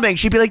calming.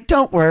 She'd be like,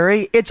 don't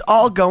worry, it's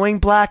all going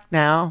black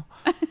now.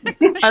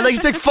 And, like,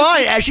 it's like,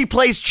 fine, as she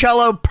plays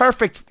cello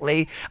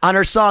perfectly on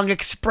her song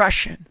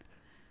Expression.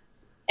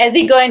 As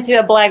we go into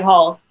a black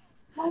hole.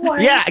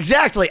 Yeah,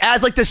 exactly.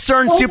 As, like, the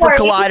CERN super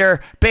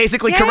collider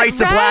basically creates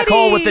the black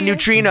hole with the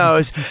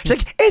neutrinos. She's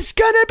like, it's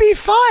going to be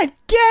fine.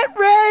 Get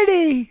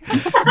ready.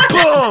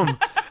 Boom.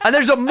 And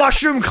there's a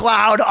mushroom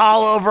cloud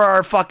all over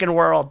our fucking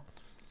world.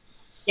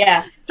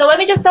 Yeah. So let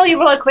me just tell you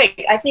real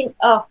quick. I think,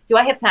 do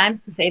I have time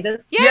to say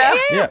this?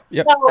 Yeah.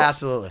 So,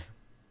 absolutely.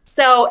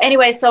 So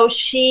anyway, so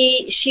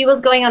she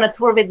was going on a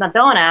tour with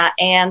Madonna,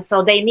 and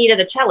so they needed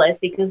a cellist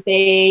because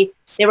they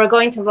were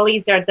going to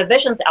release their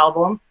Divisions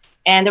album.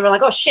 And they were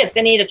like, oh, shit,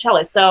 they need a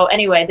cellist. So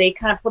anyway, they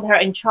kind of put her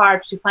in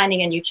charge to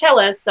finding a new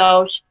cellist.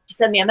 So she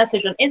sent me a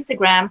message on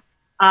Instagram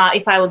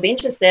if I would be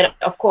interested.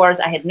 Of course,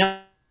 I had no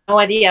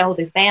idea who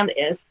this band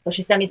is. So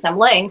she sent me some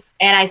links.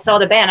 And I saw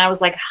the band. I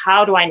was like,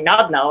 how do I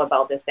not know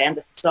about this band?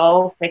 This is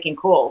so freaking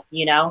cool,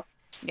 you know?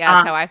 Yeah,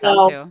 that's how I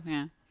felt too.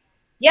 Yeah.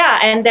 Yeah,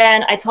 and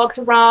then I talked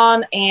to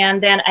Ron,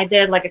 and then I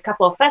did like a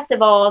couple of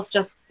festivals,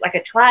 just like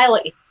a trial,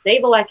 if they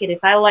will like it,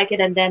 if I like it.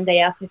 And then they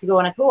asked me to go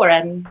on a tour,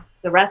 and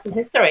the rest is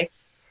history.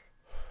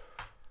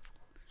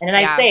 And then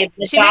I stayed.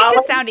 She makes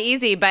it sound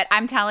easy, but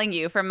I'm telling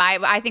you,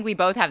 I think we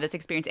both have this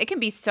experience. It can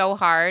be so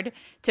hard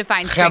to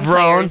find string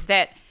players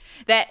it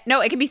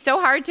can be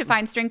so hard to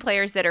find string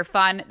players that are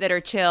fun, that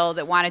are chill,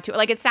 that wanted to.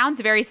 Like, it sounds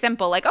very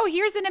simple. Like, oh,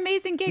 here's an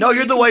amazing gig. No,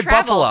 you're the White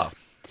Buffalo.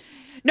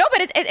 No,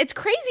 but it's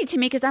crazy to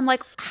me because I'm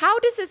like, how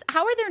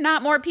are there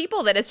not more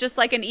people that it's just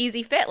like an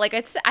easy fit? Like,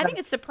 I think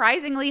it's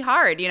surprisingly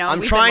hard. You know,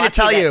 I'm trying to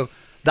tell you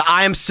that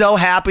I am so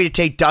happy to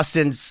take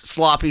Dustin's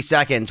sloppy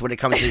seconds when it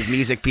comes to his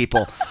music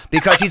people,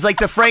 because he's like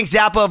the Frank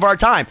Zappa of our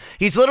time.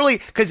 He's literally,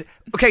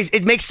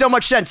 it makes so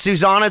much sense.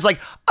 Susanna's like,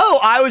 oh,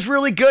 I was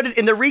really good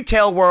in the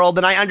retail world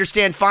and I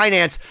understand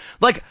finance.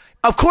 Like,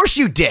 of course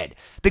you did.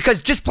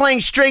 Because just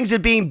playing strings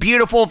and being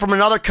beautiful from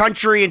another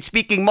country and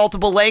speaking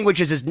multiple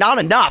languages is not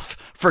enough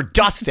for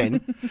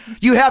Dustin.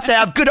 You have to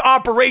have good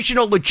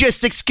operational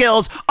logistics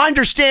skills,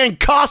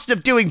 understand cost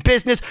of doing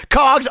business,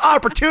 COGS,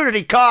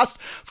 opportunity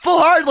cost,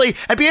 full-heartedly,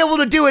 and be able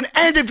to do an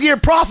end-of-year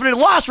profit and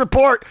loss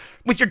report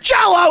with your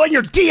Jell-O and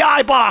your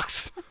DI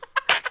box.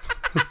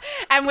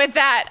 And with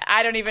that,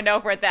 I don't even know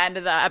if we're at the end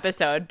of the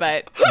episode,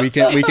 but we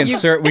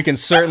can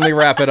certainly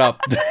wrap it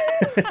up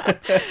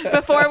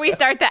before we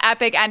start the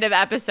epic end of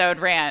episode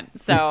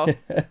rant. So,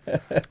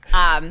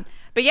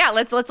 but yeah,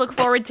 let's look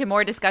forward to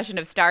more discussion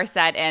of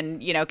Starset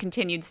and, you know,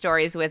 continued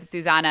stories with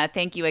Susanna.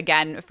 Thank you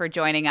again for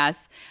joining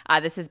us.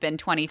 This has been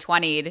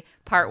 2020'd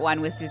Part 1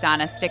 with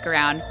Susanna. Stick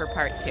around for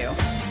Part 2.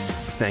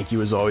 Thank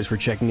you, as always, for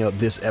checking out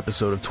this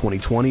episode of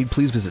 2020.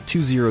 Please visit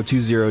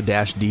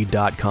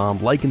 2020-d.com.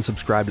 Like and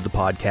subscribe to the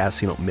podcast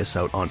so you don't miss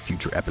out on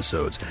future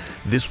episodes.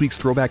 This week's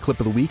throwback clip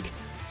of the week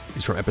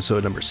is from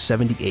episode number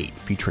 78,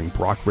 featuring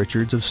Brock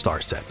Richards of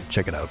Starset.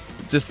 Check it out.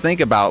 Just think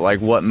about like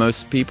what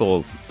most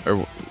people or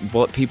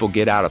what people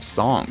get out of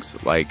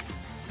songs, like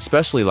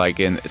especially like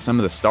in some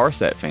of the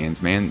Starset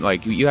fans, man.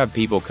 Like you have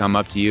people come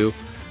up to you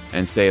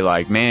and say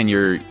like, man,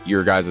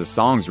 your guys'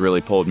 songs really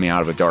pulled me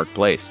out of a dark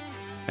place.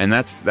 And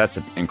that's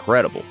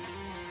incredible,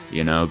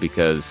 you know,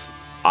 because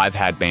I've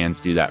had bands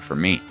do that for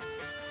me,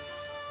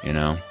 you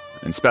know,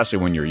 and especially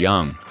when you're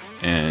young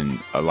and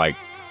like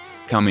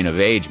coming of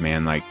age,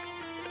 man, like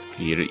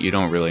you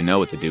don't really know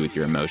what to do with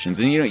your emotions,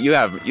 and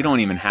you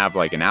don't even have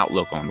like an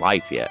outlook on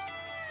life yet,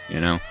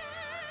 you know.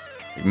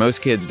 Like,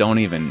 most kids don't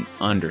even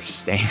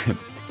understand.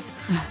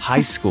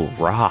 High school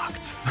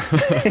rocked.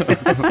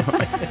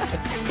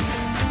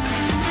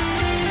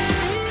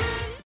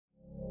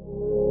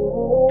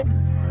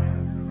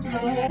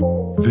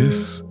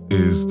 This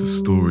is the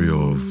story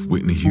of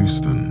Whitney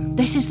Houston.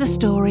 This is the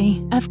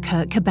story of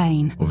Kurt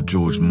Cobain. Of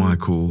George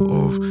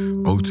Michael, of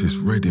Otis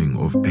Redding,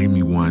 of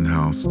Amy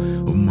Winehouse,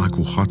 of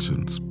Michael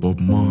Hutchence, Bob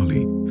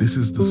Marley. This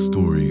is the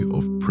story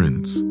of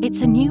Prince.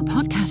 It's a new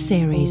podcast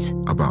series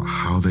about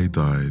how they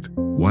died,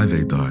 why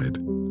they died,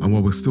 and why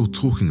we're still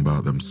talking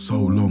about them so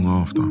long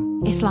after.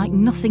 It's like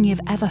nothing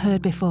you've ever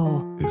heard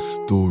before. It's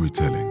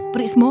storytelling.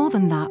 But it's more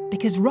than that,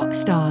 because rock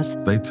stars,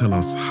 they tell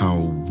us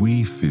how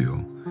we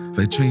feel.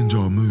 They change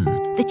our mood.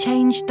 They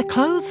change the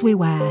clothes we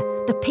wear,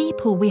 the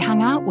people we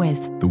hang out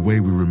with, the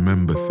way we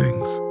remember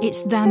things.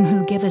 It's them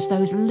who give us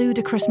those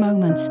ludicrous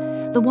moments,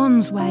 the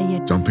ones where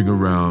you're jumping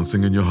around,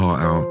 singing your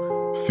heart out,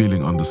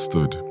 feeling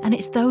understood. And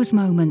it's those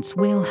moments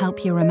we'll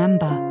help you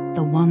remember,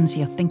 the ones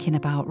you're thinking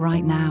about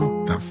right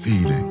now. That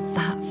feeling.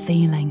 That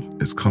feeling.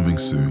 It's coming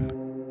soon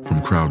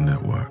from Crowd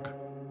Network.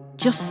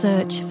 Just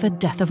search for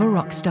Death of a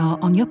Rock Star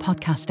on your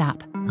podcast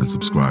app. And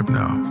subscribe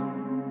now.